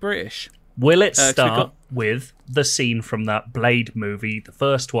going to be British? Will it start with the scene from that Blade movie, the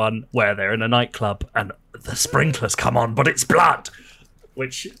first one, where they're in a nightclub and the sprinklers come on, but it's blood?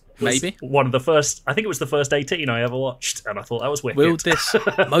 Which was maybe one of the first, I think it was the first 18 I ever watched, and I thought that was wicked. Will this,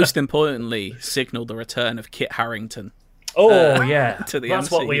 most importantly, signal the return of Kit Harington? Oh, yeah. To the That's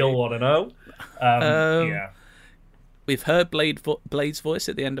MCU. what we all want to know. Yeah. We've heard Blade's voice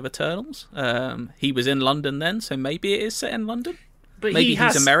at the end of Eternals. He was in London then, so maybe it is set in London. But maybe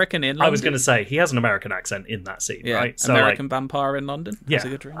he's American in London. I was going to say, he has an American accent in that scene, right? So, American vampire in London. Yeah,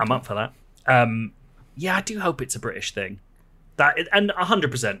 I'm up for that. Yeah, I do hope it's a British thing. And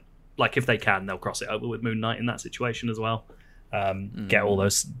 100%, like, if they can, they'll cross it over with Moon Knight in that situation as well. Get all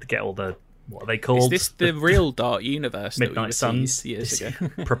the, what are they called? Is this the real Dark Universe? Midnight Suns years ago.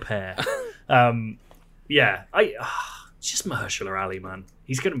 Prepare. Yeah, it's just Mahershala Ali, man.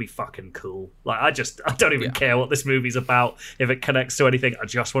 He's gonna be fucking cool. Like, I don't even care what this movie's about. If it connects to anything, I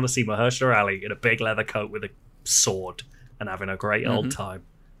just want to see Mahershala Ali in a big leather coat with a sword and having a great old time.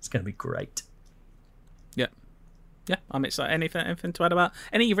 It's gonna be great. Yeah, I'm excited. Anything to add about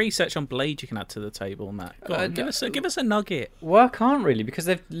any research on Blade you can add to the table, Matt? Go on, give us a nugget. Well, I can't really, because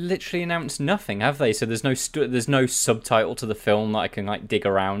they've literally announced nothing, have they? So there's no subtitle to the film that I can like dig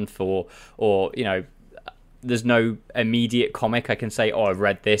around for, or there's no immediate comic I can say, oh, I've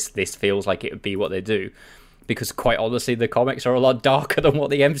read this. This feels like it would be what they do, because quite honestly, the comics are a lot darker than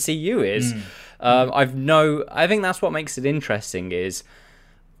what the MCU is. I think that's what makes it interesting. Is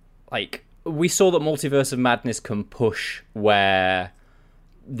like, we saw that Multiverse of Madness can push where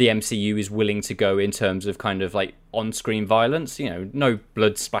the MCU is willing to go in terms of kind of like on-screen violence. No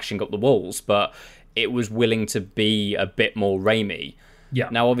blood splashing up the walls, but it was willing to be a bit more Raimi. Yeah.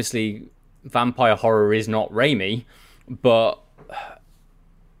 Now, obviously, vampire horror is not Raimi, but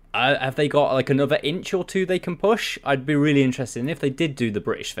have they got like another inch or two they can push? I'd be really interested in if they did do the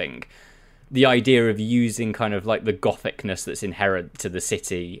British thing. The idea of using kind of like the gothicness that's inherent to the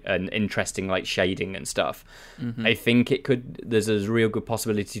city and interesting like shading and stuff. I think there's a real good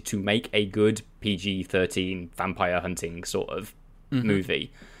possibility to make a good PG-13 vampire hunting sort of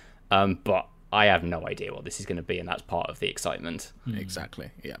movie. But I have no idea what this is going to be, and that's part of the excitement.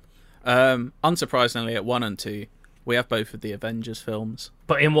 Exactly, yeah. Unsurprisingly, at 1 and 2, we have both of the Avengers films.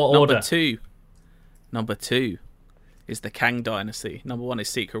 But in what order? Number two is the Kang Dynasty. Number 1 is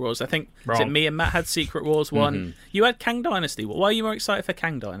Secret Wars. I think Wrong. Is it me and Matt had Secret Wars 1. You had Kang Dynasty. Why are you more excited for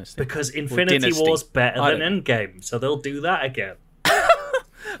Kang Dynasty? Because Infinity War's better than Endgame, so they'll do that again.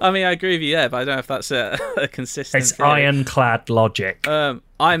 I mean, I agree with you, but I don't know if that's a consistent It's ironclad logic.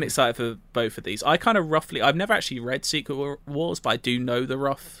 I'm excited for both of these. I've never actually read Secret Wars, but I do know the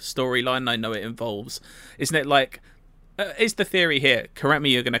rough storyline, and I know it involves, isn't it like, is the theory here,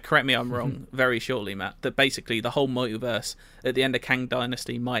 you're going to correct me I'm wrong very shortly, Matt, that basically the whole multiverse at the end of Kang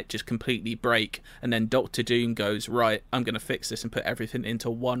Dynasty might just completely break, and then Doctor Doom goes, right, I'm going to fix this and put everything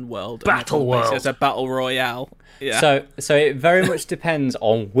into one world. Battle world. It's a battle royale. Yeah. So it very much depends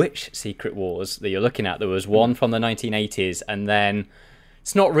on which Secret Wars that you're looking at. There was one from the 1980s, and then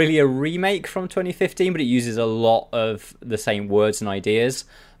it's not really a remake from 2015, but it uses a lot of the same words and ideas.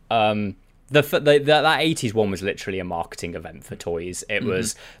 That 80s one was literally a marketing event for toys. It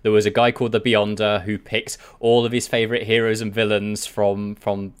was, there was a guy called the Beyonder who picked all of his favourite heroes and villains from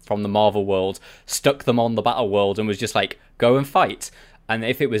the Marvel world, stuck them on the Battle World, and was just like, go and fight. And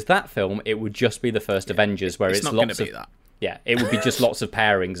if it was that film, it would just be the first Avengers, where it's not lots of that. Yeah, it would be just lots of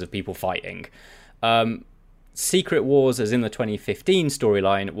pairings of people fighting. Secret Wars, as in the 2015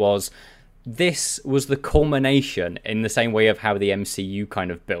 storyline, was the culmination, in the same way of how the MCU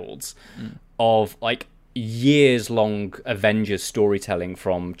kind of builds, of like years-long Avengers storytelling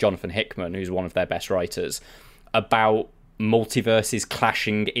from Jonathan Hickman, who's one of their best writers, about multiverses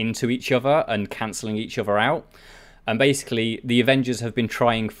clashing into each other and cancelling each other out. And basically, the Avengers have been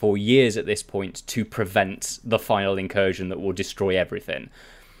trying for years at this point to prevent the final incursion that will destroy everything.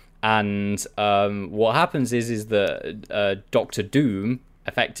 And what happens is that Doctor Doom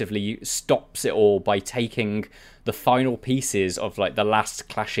effectively stops it all by taking the final pieces of like the last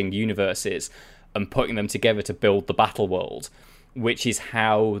clashing universes and putting them together to build the Battle World, which is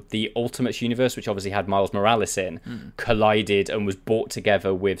how the Ultimates universe, which obviously had Miles Morales in, collided and was brought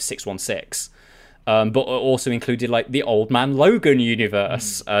together with 616. But it also included like the Old Man Logan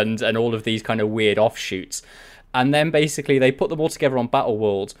universe and all of these kind of weird offshoots. And then basically they put them all together on Battle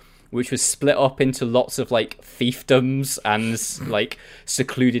World, which was split up into lots of like fiefdoms and like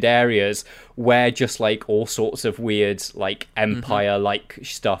secluded areas where just like all sorts of weird like empire like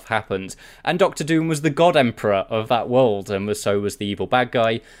stuff happened. And Doctor Doom was the God Emperor of that world, and so was the evil bad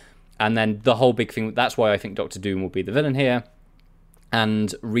guy. And then the whole big thing, that's why I think Doctor Doom will be the villain here.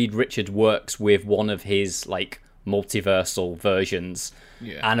 And Reed Richards works with one of his like multiversal versions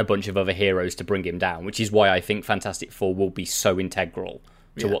and a bunch of other heroes to bring him down, which is why I think Fantastic Four will be so integral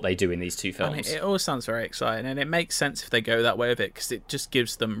to what they do in these two films. It all sounds very exciting, and it makes sense if they go that way with it, because it just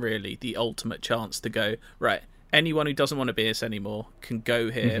gives them really the ultimate chance to go, right, anyone who doesn't want to be us anymore can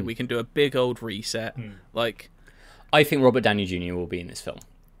go here, we can do a big old reset. Like, I think Robert Downey Jr. will be in this film.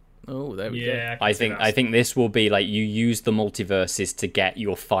 Oh, there we go. Yeah, I think this will be like you use the multiverses to get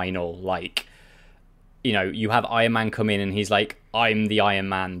your final, like, you know, you have Iron Man come in and he's like, I'm the Iron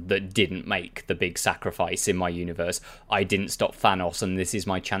Man that didn't make the big sacrifice in my universe. I didn't stop Thanos, and this is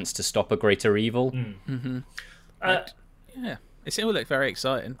my chance to stop a greater evil. Yeah. It all look very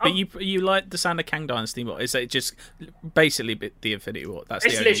exciting. But you like the sound of Kang Dynasty more? Is it just basically the Infinity War? That's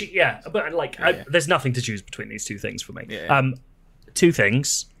it's the only... literally, yeah. But like, there's nothing to choose between these two things for me. Yeah. Two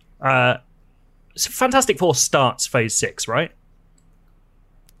things. Fantastic Four starts Phase 6, right?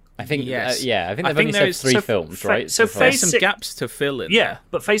 I think, yes. I think they've only said 3 films, right? So far. Phase some 6, gaps to fill in. yeah,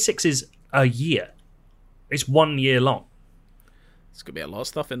 but Phase 6 is a year. It's 1 year long. There's going to be a lot of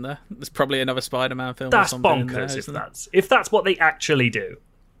stuff in there. There's probably another Spider-Man film or That's something in there, bonkers isn't if that's what they actually do.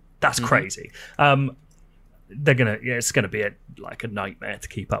 That's crazy. It's gonna be like a nightmare to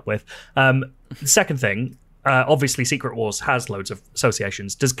keep up with. The second thing, obviously Secret Wars has loads of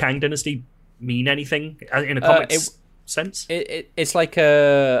associations. Does Kang Dynasty mean anything in a comics sense? It's like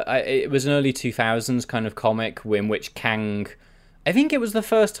it was an early 2000s kind of comic in which Kang, I think it was the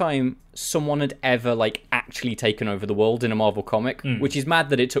first time someone had ever like actually taken over the world in a Marvel comic, which is mad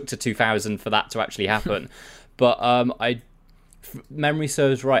that it took to 2000 for that to actually happen. But memory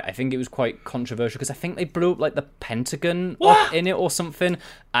serves right, I think it was quite controversial because I think they blew up like the Pentagon in it or something,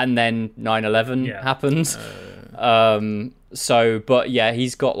 and then 9/11 happened. But yeah,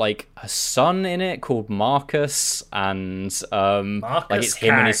 he's got like a son in it called Marcus, and like it's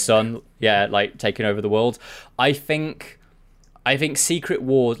him and his son, like taking over the world. I think Secret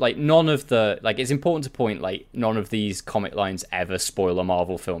Wars, like none of the, like it's important to point, like none of these comic lines ever spoil a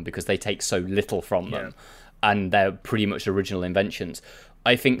Marvel film because they take so little from them, and they're pretty much original inventions.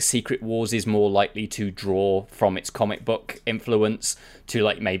 I think Secret Wars is more likely to draw from its comic book influence to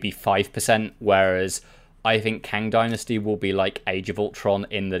like maybe 5%, whereas I think Kang Dynasty will be like Age of Ultron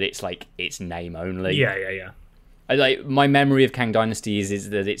in that it's like its name only. Yeah. Like my memory of Kang Dynasty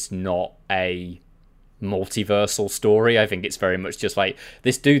is that it's not a multiversal story. I think it's very much just like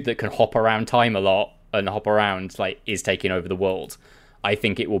this dude that can hop around time a lot and hop around like is taking over the world. I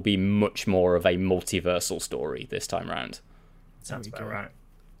think it will be much more of a multiversal story this time around. Sounds about right.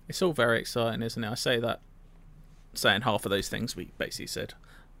 It's all very exciting, isn't it? I say that saying half of those things we basically said.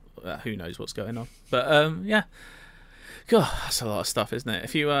 Who knows what's going on? But yeah. God, that's a lot of stuff, isn't it?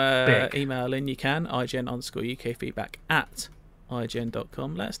 If you email in, you can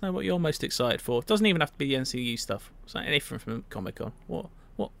IGN_UKfeedback@IGN.com. Let us know what you're most excited for. It doesn't even have to be the MCU stuff. It's like anything from Comic-Con. What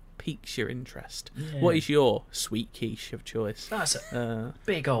piques your interest? Yeah. What is your sweet quiche of choice? That's a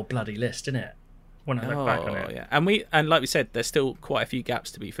big old bloody list, isn't it? When I look back on it. Yeah. And like we said, there's still quite a few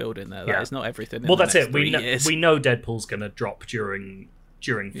gaps to be filled in there. That is not everything. Well, that's it. We know Deadpool's going to drop during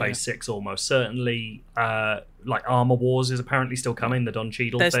Phase 6 almost certainly. Like Armor Wars is apparently still coming, the Don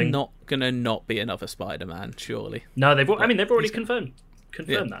Cheadle thing. There's not going to not be another Spider-Man, surely. No, they've already confirmed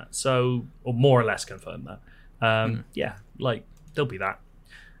that. So, or more or less confirmed that. Yeah, like there'll be that.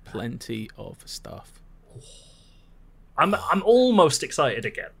 Plenty of stuff. I'm almost excited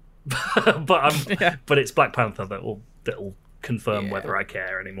again. but it's Black Panther that'll confirm whether I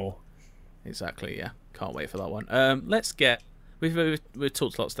care anymore. Exactly, yeah. Can't wait for that one. Let's get We've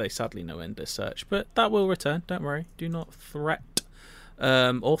talked lots today, sadly no Ender search, but that will return, don't worry. Do not threaten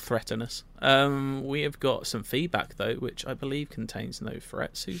us. We have got some feedback, though, which I believe contains no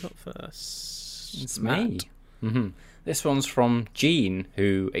threats. Who's up first? It's me. Mm-hmm. This one's from Jean,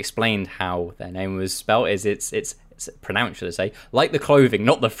 who explained how their name was spelled. It's pronounced, should I say, like the clothing,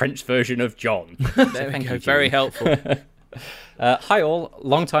 not the French version of John. There we go. Very helpful. Hi all,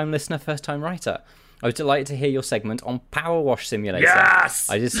 long-time listener, first-time writer. I was delighted to hear your segment on Power Wash Simulator. Yes!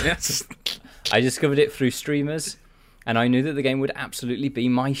 I discovered it through streamers, and I knew that the game would absolutely be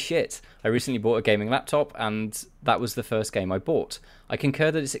my shit. I recently bought a gaming laptop, and that was the first game I bought. I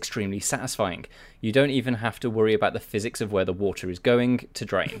concur that it's extremely satisfying. You don't even have to worry about the physics of where the water is going to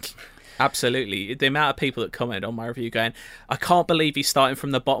drain. Absolutely. The amount of people that comment on my review going, I can't believe he's starting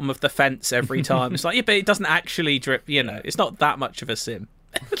from the bottom of the fence every time. It's like, yeah, but it doesn't actually drip, it's not that much of a sim.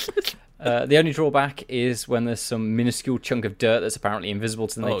 The only drawback is when there's some minuscule chunk of dirt that's apparently invisible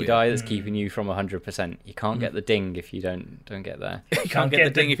to the naked eye that's keeping you from 100%. You can't get the ding if you don't get there. You can't get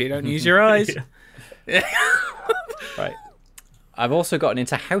the ding if you don't use your eyes. Right. I've also gotten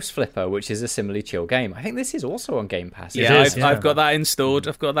into House Flipper, which is a similarly chill game. I think this is also on Game Pass. Yeah, I've got that installed.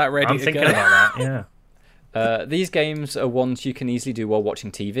 I've got that ready to go. I'm thinking about that, yeah. These games are ones you can easily do while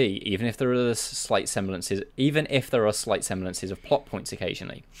watching TV, even if there are slight semblances of plot points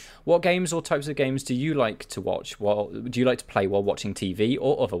occasionally. What games or types of games do you like to watch? Do you like to play while watching TV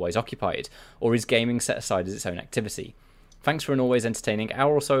or otherwise occupied? Or is gaming set aside as its own activity? Thanks for an always entertaining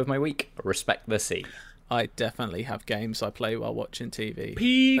hour or so of my week. Respect the sea. I definitely have games I play while watching TV.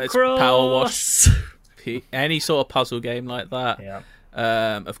 P-Cross! Power Wash. Any sort of puzzle game like that.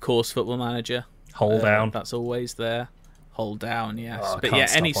 Yeah. Of course, Football Manager. Hold down. That's always there. Hold down, yes. Oh, I but can't yeah,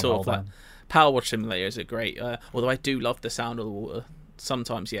 stop any on sort Hold of like Down. Power Wash Simulator is a great. Although I do love the sound of the water.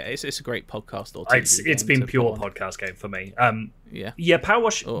 Sometimes, yeah, it's a great podcast or TV It's game been to pure put on. podcast game for me. Yeah. Power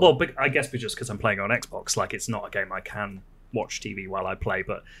Wash. Oh. Well, but I guess just because I'm playing on Xbox, like it's not a game I can watch TV while I play.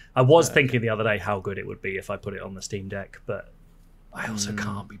 But I was thinking the other day how good it would be if I put it on the Steam Deck. But I also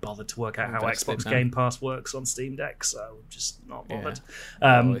can't be bothered to work out how Invested Xbox now. Game Pass works on Steam Deck, so I'm just not bothered.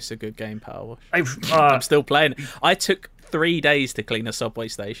 It's a good game, Power Wash. I've, I'm still playing. I took 3 days to clean a subway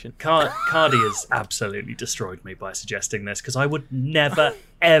station. Cardi has absolutely destroyed me by suggesting this because I would never,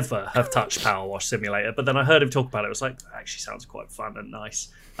 ever have touched Power Wash Simulator. But then I heard him talk about it. It was like, that actually sounds quite fun and nice.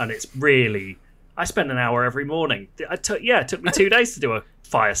 And it's really... I spend an hour every morning. It took me 2 days to do a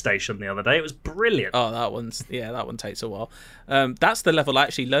fire station the other day. It was brilliant. Oh, that one takes a while. That's the level I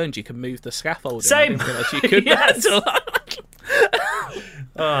actually learned you can move the scaffolding. Same. I didn't realise you could. Yes.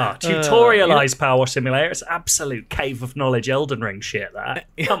 Tutorialize Power Wash Simulator. It's absolute cave of knowledge Elden Ring shit, that.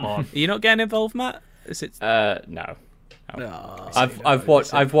 Come on. Are you not getting involved, Matt? Is it? No. Oh, I've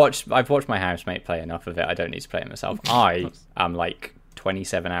watched my housemate play enough of it. I don't need to play it myself. I am like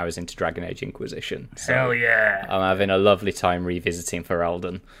 27 hours into Dragon Age Inquisition. So Hell yeah. I'm having a lovely time revisiting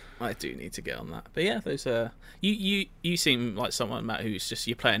Ferelden. I do need to get on that. But yeah, those you seem like someone, Matt, who's just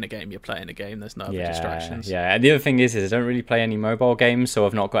you're playing a game. There's no other distractions. Yeah, and the other thing is I don't really play any mobile games, so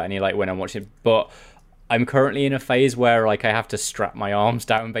I've not got any like when I'm watching. But I'm currently in a phase where like I have to strap my arms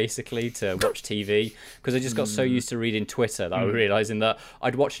down basically to watch TV because I just got so used to reading Twitter that I was realizing that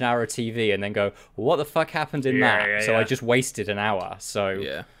I'd watch an hour of TV and then go, well, what the fuck happened in that? So I just wasted an hour.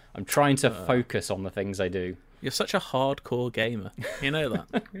 So I'm trying to focus on the things I do. You're such a hardcore gamer. You know that.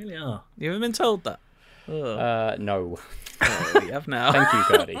 You really are. You haven't been told that. No. Oh, you have now. Thank you,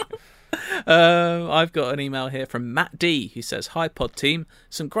 Cardi. I've got an email here from Matt D, who says, "Hi pod team,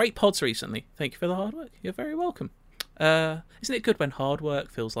 some great pods recently. Thank you for the hard work. You're very welcome. Isn't it good when hard work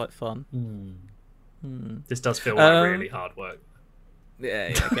feels like fun?" This does feel like really hard work. Yeah,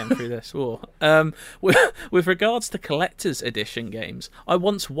 getting through this. With regards to collector's edition games, I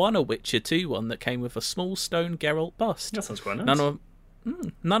once won a Witcher 2 one that came with a small stone Geralt bust. That sounds quite nice.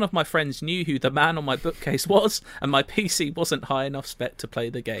 None of my friends knew who the man on my bookcase was, and my PC wasn't high enough spec to play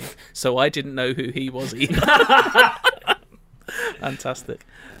the game, so I didn't know who he was either. Fantastic.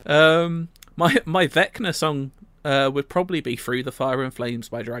 My Vecna song would probably be Through the Fire and Flames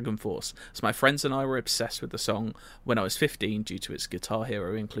by Dragon Force, as my friends and I were obsessed with the song when I was 15 due to its Guitar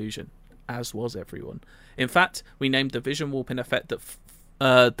Hero inclusion, as was everyone. In fact, we named the vision warping effect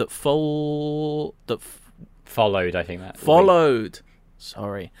Followed, I think that. Followed.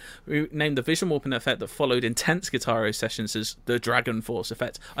 Sorry. We named the vision warping effect that followed intense Guitar Hero sessions as the Dragon Force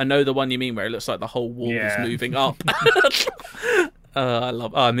effect. I know the one you mean where it looks like the whole wall is moving up.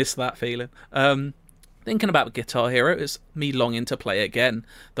 I miss that feeling. Thinking about Guitar Hero is me longing to play again,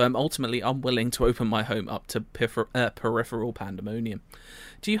 though I'm ultimately unwilling to open my home up to peripheral pandemonium.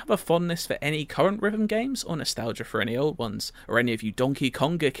 Do you have a fondness for any current rhythm games, or nostalgia for any old ones? Or any of you Donkey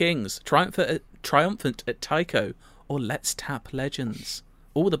Konga Kings, triumphant at Taiko, or Let's Tap Legends?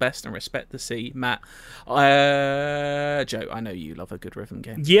 All the best and respect the sea, Matt. Joe, I know you love a good rhythm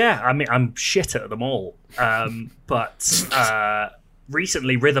game. Yeah, I mean, I'm shit at them all. But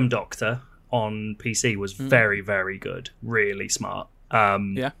recently, Rhythm Doctor on PC was very, very good. Really smart.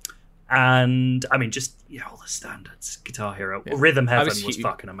 Yeah. And, I mean, just all the standards. Guitar Hero. Yeah. Rhythm Heaven was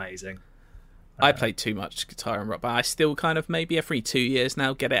fucking amazing. I played too much guitar and rock, but I still kind of maybe every 2 years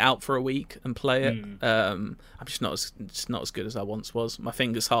now get it out for a week and play it. I'm just not as good as I once was. My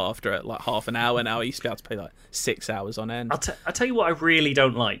fingers hurt after it, like half an hour now. I used to be able to play like 6 hours on end. I'll tell you what I really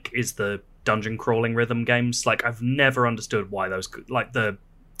don't like is the dungeon crawling rhythm games. Like, I've never understood why those, like the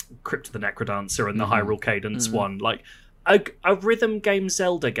Crypt of the Necrodancer and the Hyrule Cadence one, like a rhythm game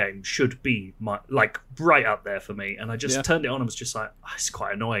Zelda game should be right up there for me, and I just turned it on and was just like, it's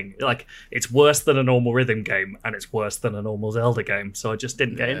quite annoying. Like, it's worse than a normal rhythm game and it's worse than a normal Zelda game, so I just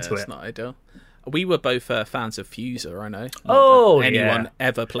didn't get into it. It's not ideal. We were both fans of Fuser, I know. Anyone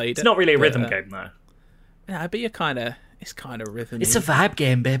ever played it. It's not really a rhythm game though. Yeah, but it's kind of rhythm. It's a vibe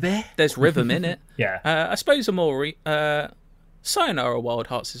game, baby. There's rhythm in it. Yeah. I suppose a more Sayonara Wild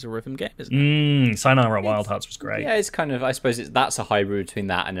Hearts is a rhythm game, isn't it? Sayonara Wild Hearts was great. Yeah, it's kind of, I suppose that's a hybrid between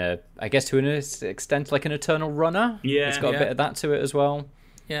that and I guess to an extent, like an Eternal Runner. Yeah. It's got a bit of that to it as well.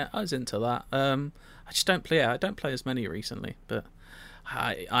 Yeah, I was into that. I just don't play it. I don't play as many recently, but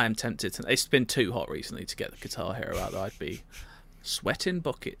I am tempted to. It's been too hot recently to get the Guitar Hero out. I'd be sweating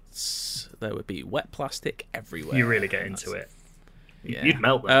buckets. There would be wet plastic everywhere. You really get into it. Yeah. You'd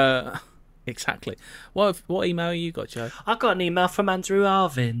melt them. Exactly. What email you got, Joe? I got an email from Andrew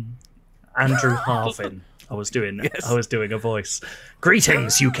Harvin. Andrew Harvin. I was doing a voice.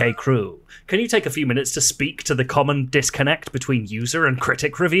 Greetings, UK crew. Can you take a few minutes to speak to the common disconnect between user and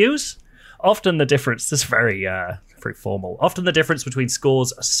critic reviews? Often the difference, this is very formal. Often the difference between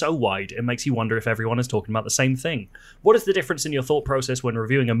scores are so wide, it makes you wonder if everyone is talking about the same thing. What is the difference in your thought process when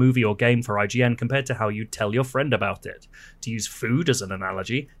reviewing a movie or game for IGN compared to how you tell your friend about it? To use food as an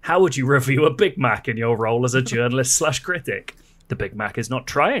analogy, how would you review a Big Mac in your role as a journalist/critic? The Big Mac is not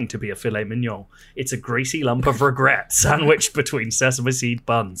trying to be a filet mignon. It's a greasy lump of regret sandwiched between sesame seed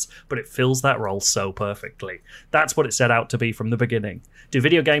buns, but it fills that role so perfectly. That's what it set out to be from the beginning. Do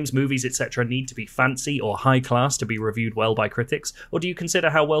video games, movies, etc. need to be fancy or high class to be reviewed well by critics, or do you consider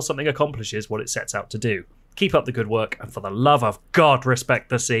how well something accomplishes what it sets out to do? Keep up the good work, and for the love of God, respect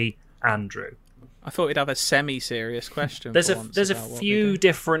the sea, Andrew. I thought we'd have a semi-serious question. There's a few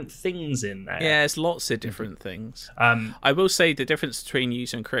different things in there. Yeah, there's lots of different things. I will say the difference between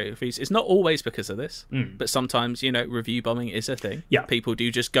user and critic reviews is not always because of this, but sometimes, review bombing is a thing. Yeah. People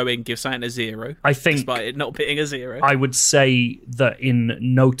do just go in, give something a 0, I think, despite it not being a 0. I would say that in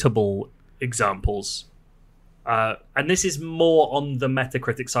notable examples, and this is more on the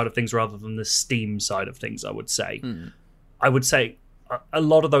Metacritic side of things rather than the Steam side of things, I would say. I would say a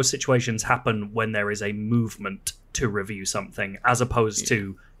lot of those situations happen when there is a movement to review something, as opposed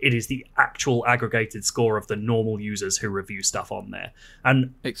to it is the actual aggregated score of the normal users who review stuff on there.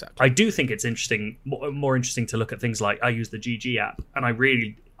 And exactly. I do think it's interesting, more interesting to look at things like, I use the GG app, and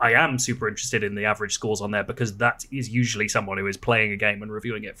I am super interested in the average scores on there, because that is usually someone who is playing a game and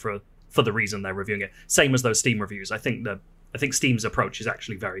reviewing it for the reason they're reviewing it. Same as those Steam reviews. I think Steam's approach is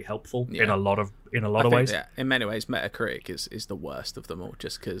actually very helpful in a lot of ways. Yeah, in many ways, Metacritic is the worst of them all,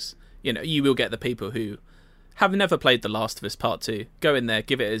 just because you will get the people who have never played The Last of Us Part 2, go in there,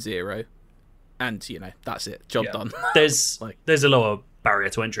 give it a 0, and that's it, job done. There's a lower barrier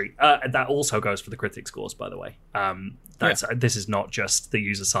to entry. That also goes for the critic scores, by the way. This is not just the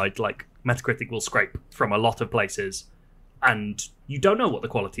user side. Like, Metacritic will scrape from a lot of places, and you don't know what the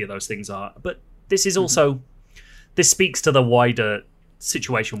quality of those things are. But this is also. This speaks to the wider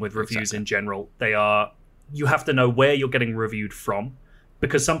situation with reviews in general. You have to know where you're getting reviewed from,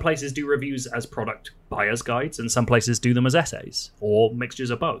 because some places do reviews as product buyer's guides and some places do them as essays, or mixtures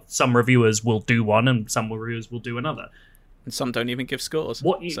of both. Some reviewers will do one and some reviewers will do another. And some don't even give scores.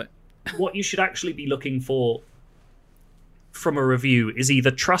 What you should actually be looking for from a review is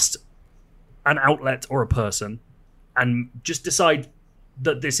either trust an outlet or a person and just decide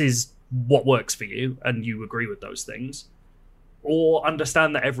that this is what works for you and you agree with those things, or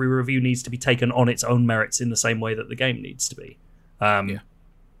understand that every review needs to be taken on its own merits in the same way that the game needs to be,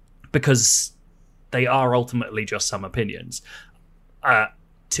 because they are ultimately just some opinions.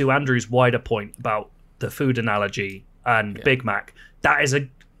 To Andrew's wider point about the food analogy and Big Mac, that is an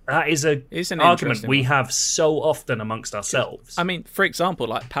argument we have so often amongst ourselves. I mean, for example,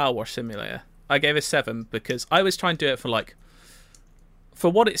 like Power Wash Simulator, I gave a 7 because I was trying to do it for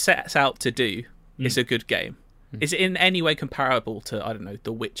what it sets out to do. It's a good game. Is it in any way comparable to, I don't know,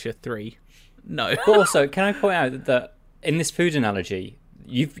 The Witcher 3? No. But also, can I point out that in this food analogy,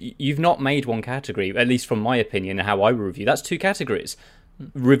 you've not made one category, at least from my opinion and how I review. That's 2 categories.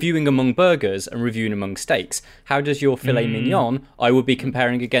 Reviewing among burgers and reviewing among steaks. How does your filet mignon, I would be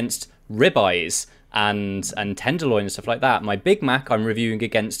comparing against ribeyes and tenderloin and stuff like that. My Big Mac, I'm reviewing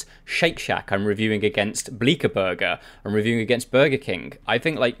against Shake Shack. I'm reviewing against Bleecker Burger. I'm reviewing against Burger King. I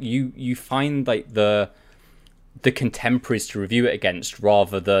think you find the contemporaries to review it against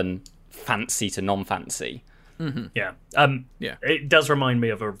rather than fancy to non-fancy. Mm-hmm. Yeah. It does remind me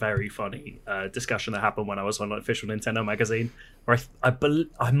of a very funny discussion that happened when I was on Official Nintendo Magazine, where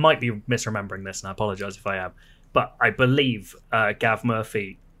I might be misremembering this, and I apologize if I am, but I believe Gav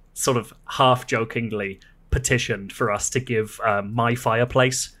Murphy sort of half-jokingly petitioned for us to give My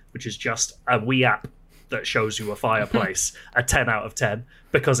Fireplace, which is just a Wii app that shows you a fireplace, a 10 out of 10,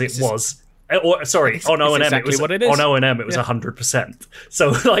 because it was... on O&M exactly it was on O&M it was 100%.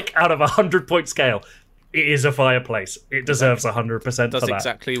 So out of a 100-point scale, it is a fireplace. It deserves 100% for that. Does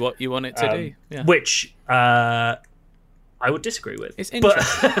exactly what you want it to do. Yeah. Which I would disagree with. It's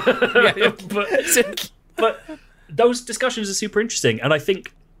interesting. But those discussions are super interesting, and I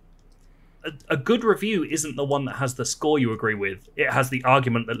think a good review isn't the one that has the score you agree with. It has the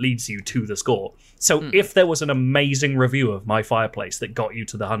argument that leads you to the score. So if there was an amazing review of My Fireplace that got you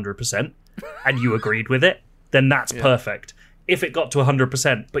to the 100% and you agreed with it, then that's perfect. if it got to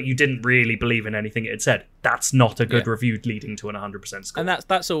 100%, but you didn't really believe in anything it had said, that's not a good Yeah. review leading to an 100% score. And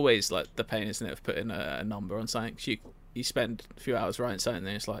that's always like the pain, isn't it, of putting a number on something. 'Cause you spend a few hours writing something,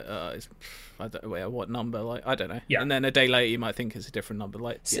 and it's like, I don't know what number. Like, I don't know. Yeah. And then a day later, you might think it's a different number.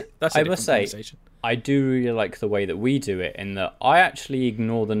 Like, yeah, that's a I different must say, conversation. I do really like the way that we do it in that I actually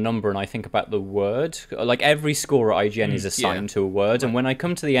ignore the number and I think about the word. Like every score at IGN is assigned to a word, and when I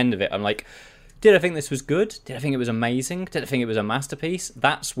come to the end of it, I'm like, did I think this was good? Did I think it was amazing? Did I think it was a masterpiece?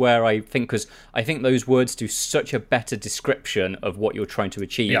 That's where I think, because I think those words do such a better description of what you're trying to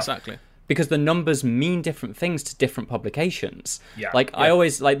achieve. Exactly. Because the numbers mean different things to different publications. Yeah. Like, I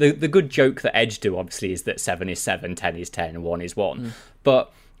always, like, the good joke that Edge do, obviously, is that 7 is 7, 10 is 10, and 1 is 1.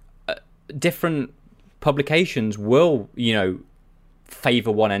 But different publications will,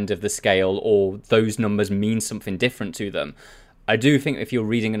 favour one end of the scale, or those numbers mean something different to them. I do think if you're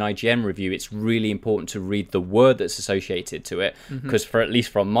reading an IGN review, it's really important to read the word that's associated to it, because at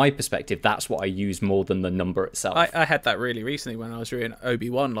least from my perspective, that's what I use more than the number itself. I had that really recently when I was reading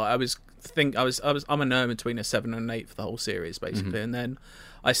Obi-Wan. Like, I'm a no between a 7 and an 8 for the whole series, basically. And then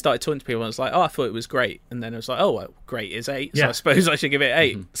I started talking to people, and I was like, oh, I thought it was great. And then I was like, oh, well, great is 8, so I suppose I should give it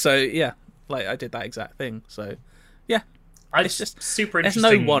 8. So yeah, like, I did that exact thing. So yeah, it's just super there's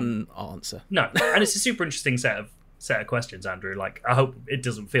interesting. no one answer. No, and it's a super interesting set of questions, Andrew. Like, I hope it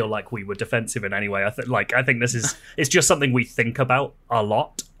doesn't feel like we were defensive in any way. I think this is it's just something we think about a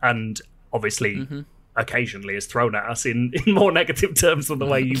lot, and obviously occasionally is thrown at us in more negative terms than the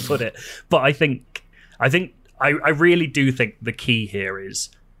way you put it. But I really do think the key here is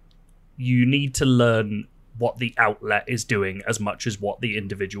you need to learn what the outlet is doing as much as what the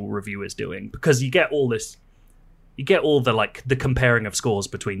individual review is doing, because you get all the comparing of scores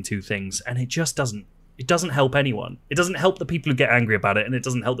between two things, and it just doesn't help anyone. It doesn't help the people who get angry about it, and it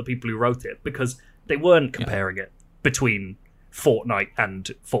doesn't help the people who wrote it, because they weren't comparing it between Fortnite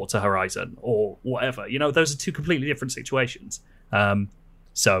and Forza Horizon or whatever. Those are two completely different situations.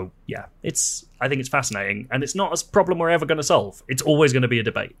 So yeah, I think it's fascinating, and it's not a problem we're ever going to solve. It's always going to be a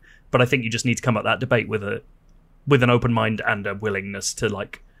debate, but I think you just need to come at that debate with an open mind and a willingness to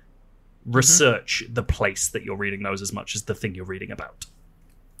research the place that you're reading those as much as the thing you're reading about.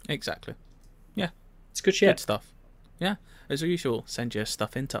 Exactly. Yeah. It's good shit. Good stuff. Yeah. As usual, send your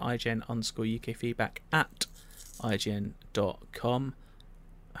stuff into IGN_UK feedback at IGN.com.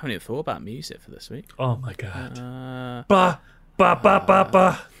 I haven't even thought about music for this week. Oh my god. Ba ba ba ba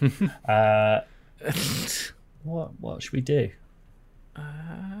ba. What should we do?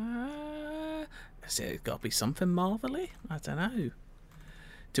 Has it got to be something Marvel-y? I don't know.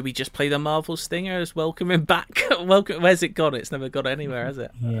 Do we just play the Marvel stinger as welcoming back? Where's it gone? It's never got anywhere, has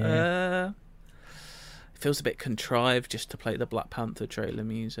it? Yeah. It feels a bit contrived just to play the Black Panther trailer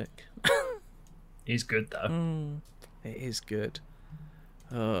music. He's good though. It is good.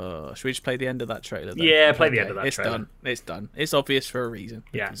 Should we just play the end of that trailer then? Yeah, play the end of that trailer. It's done. It's obvious for a reason.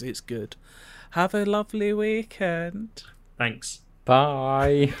 Yeah. Because it's good. Have a lovely weekend. Thanks.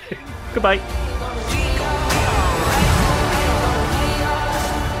 Bye. Goodbye.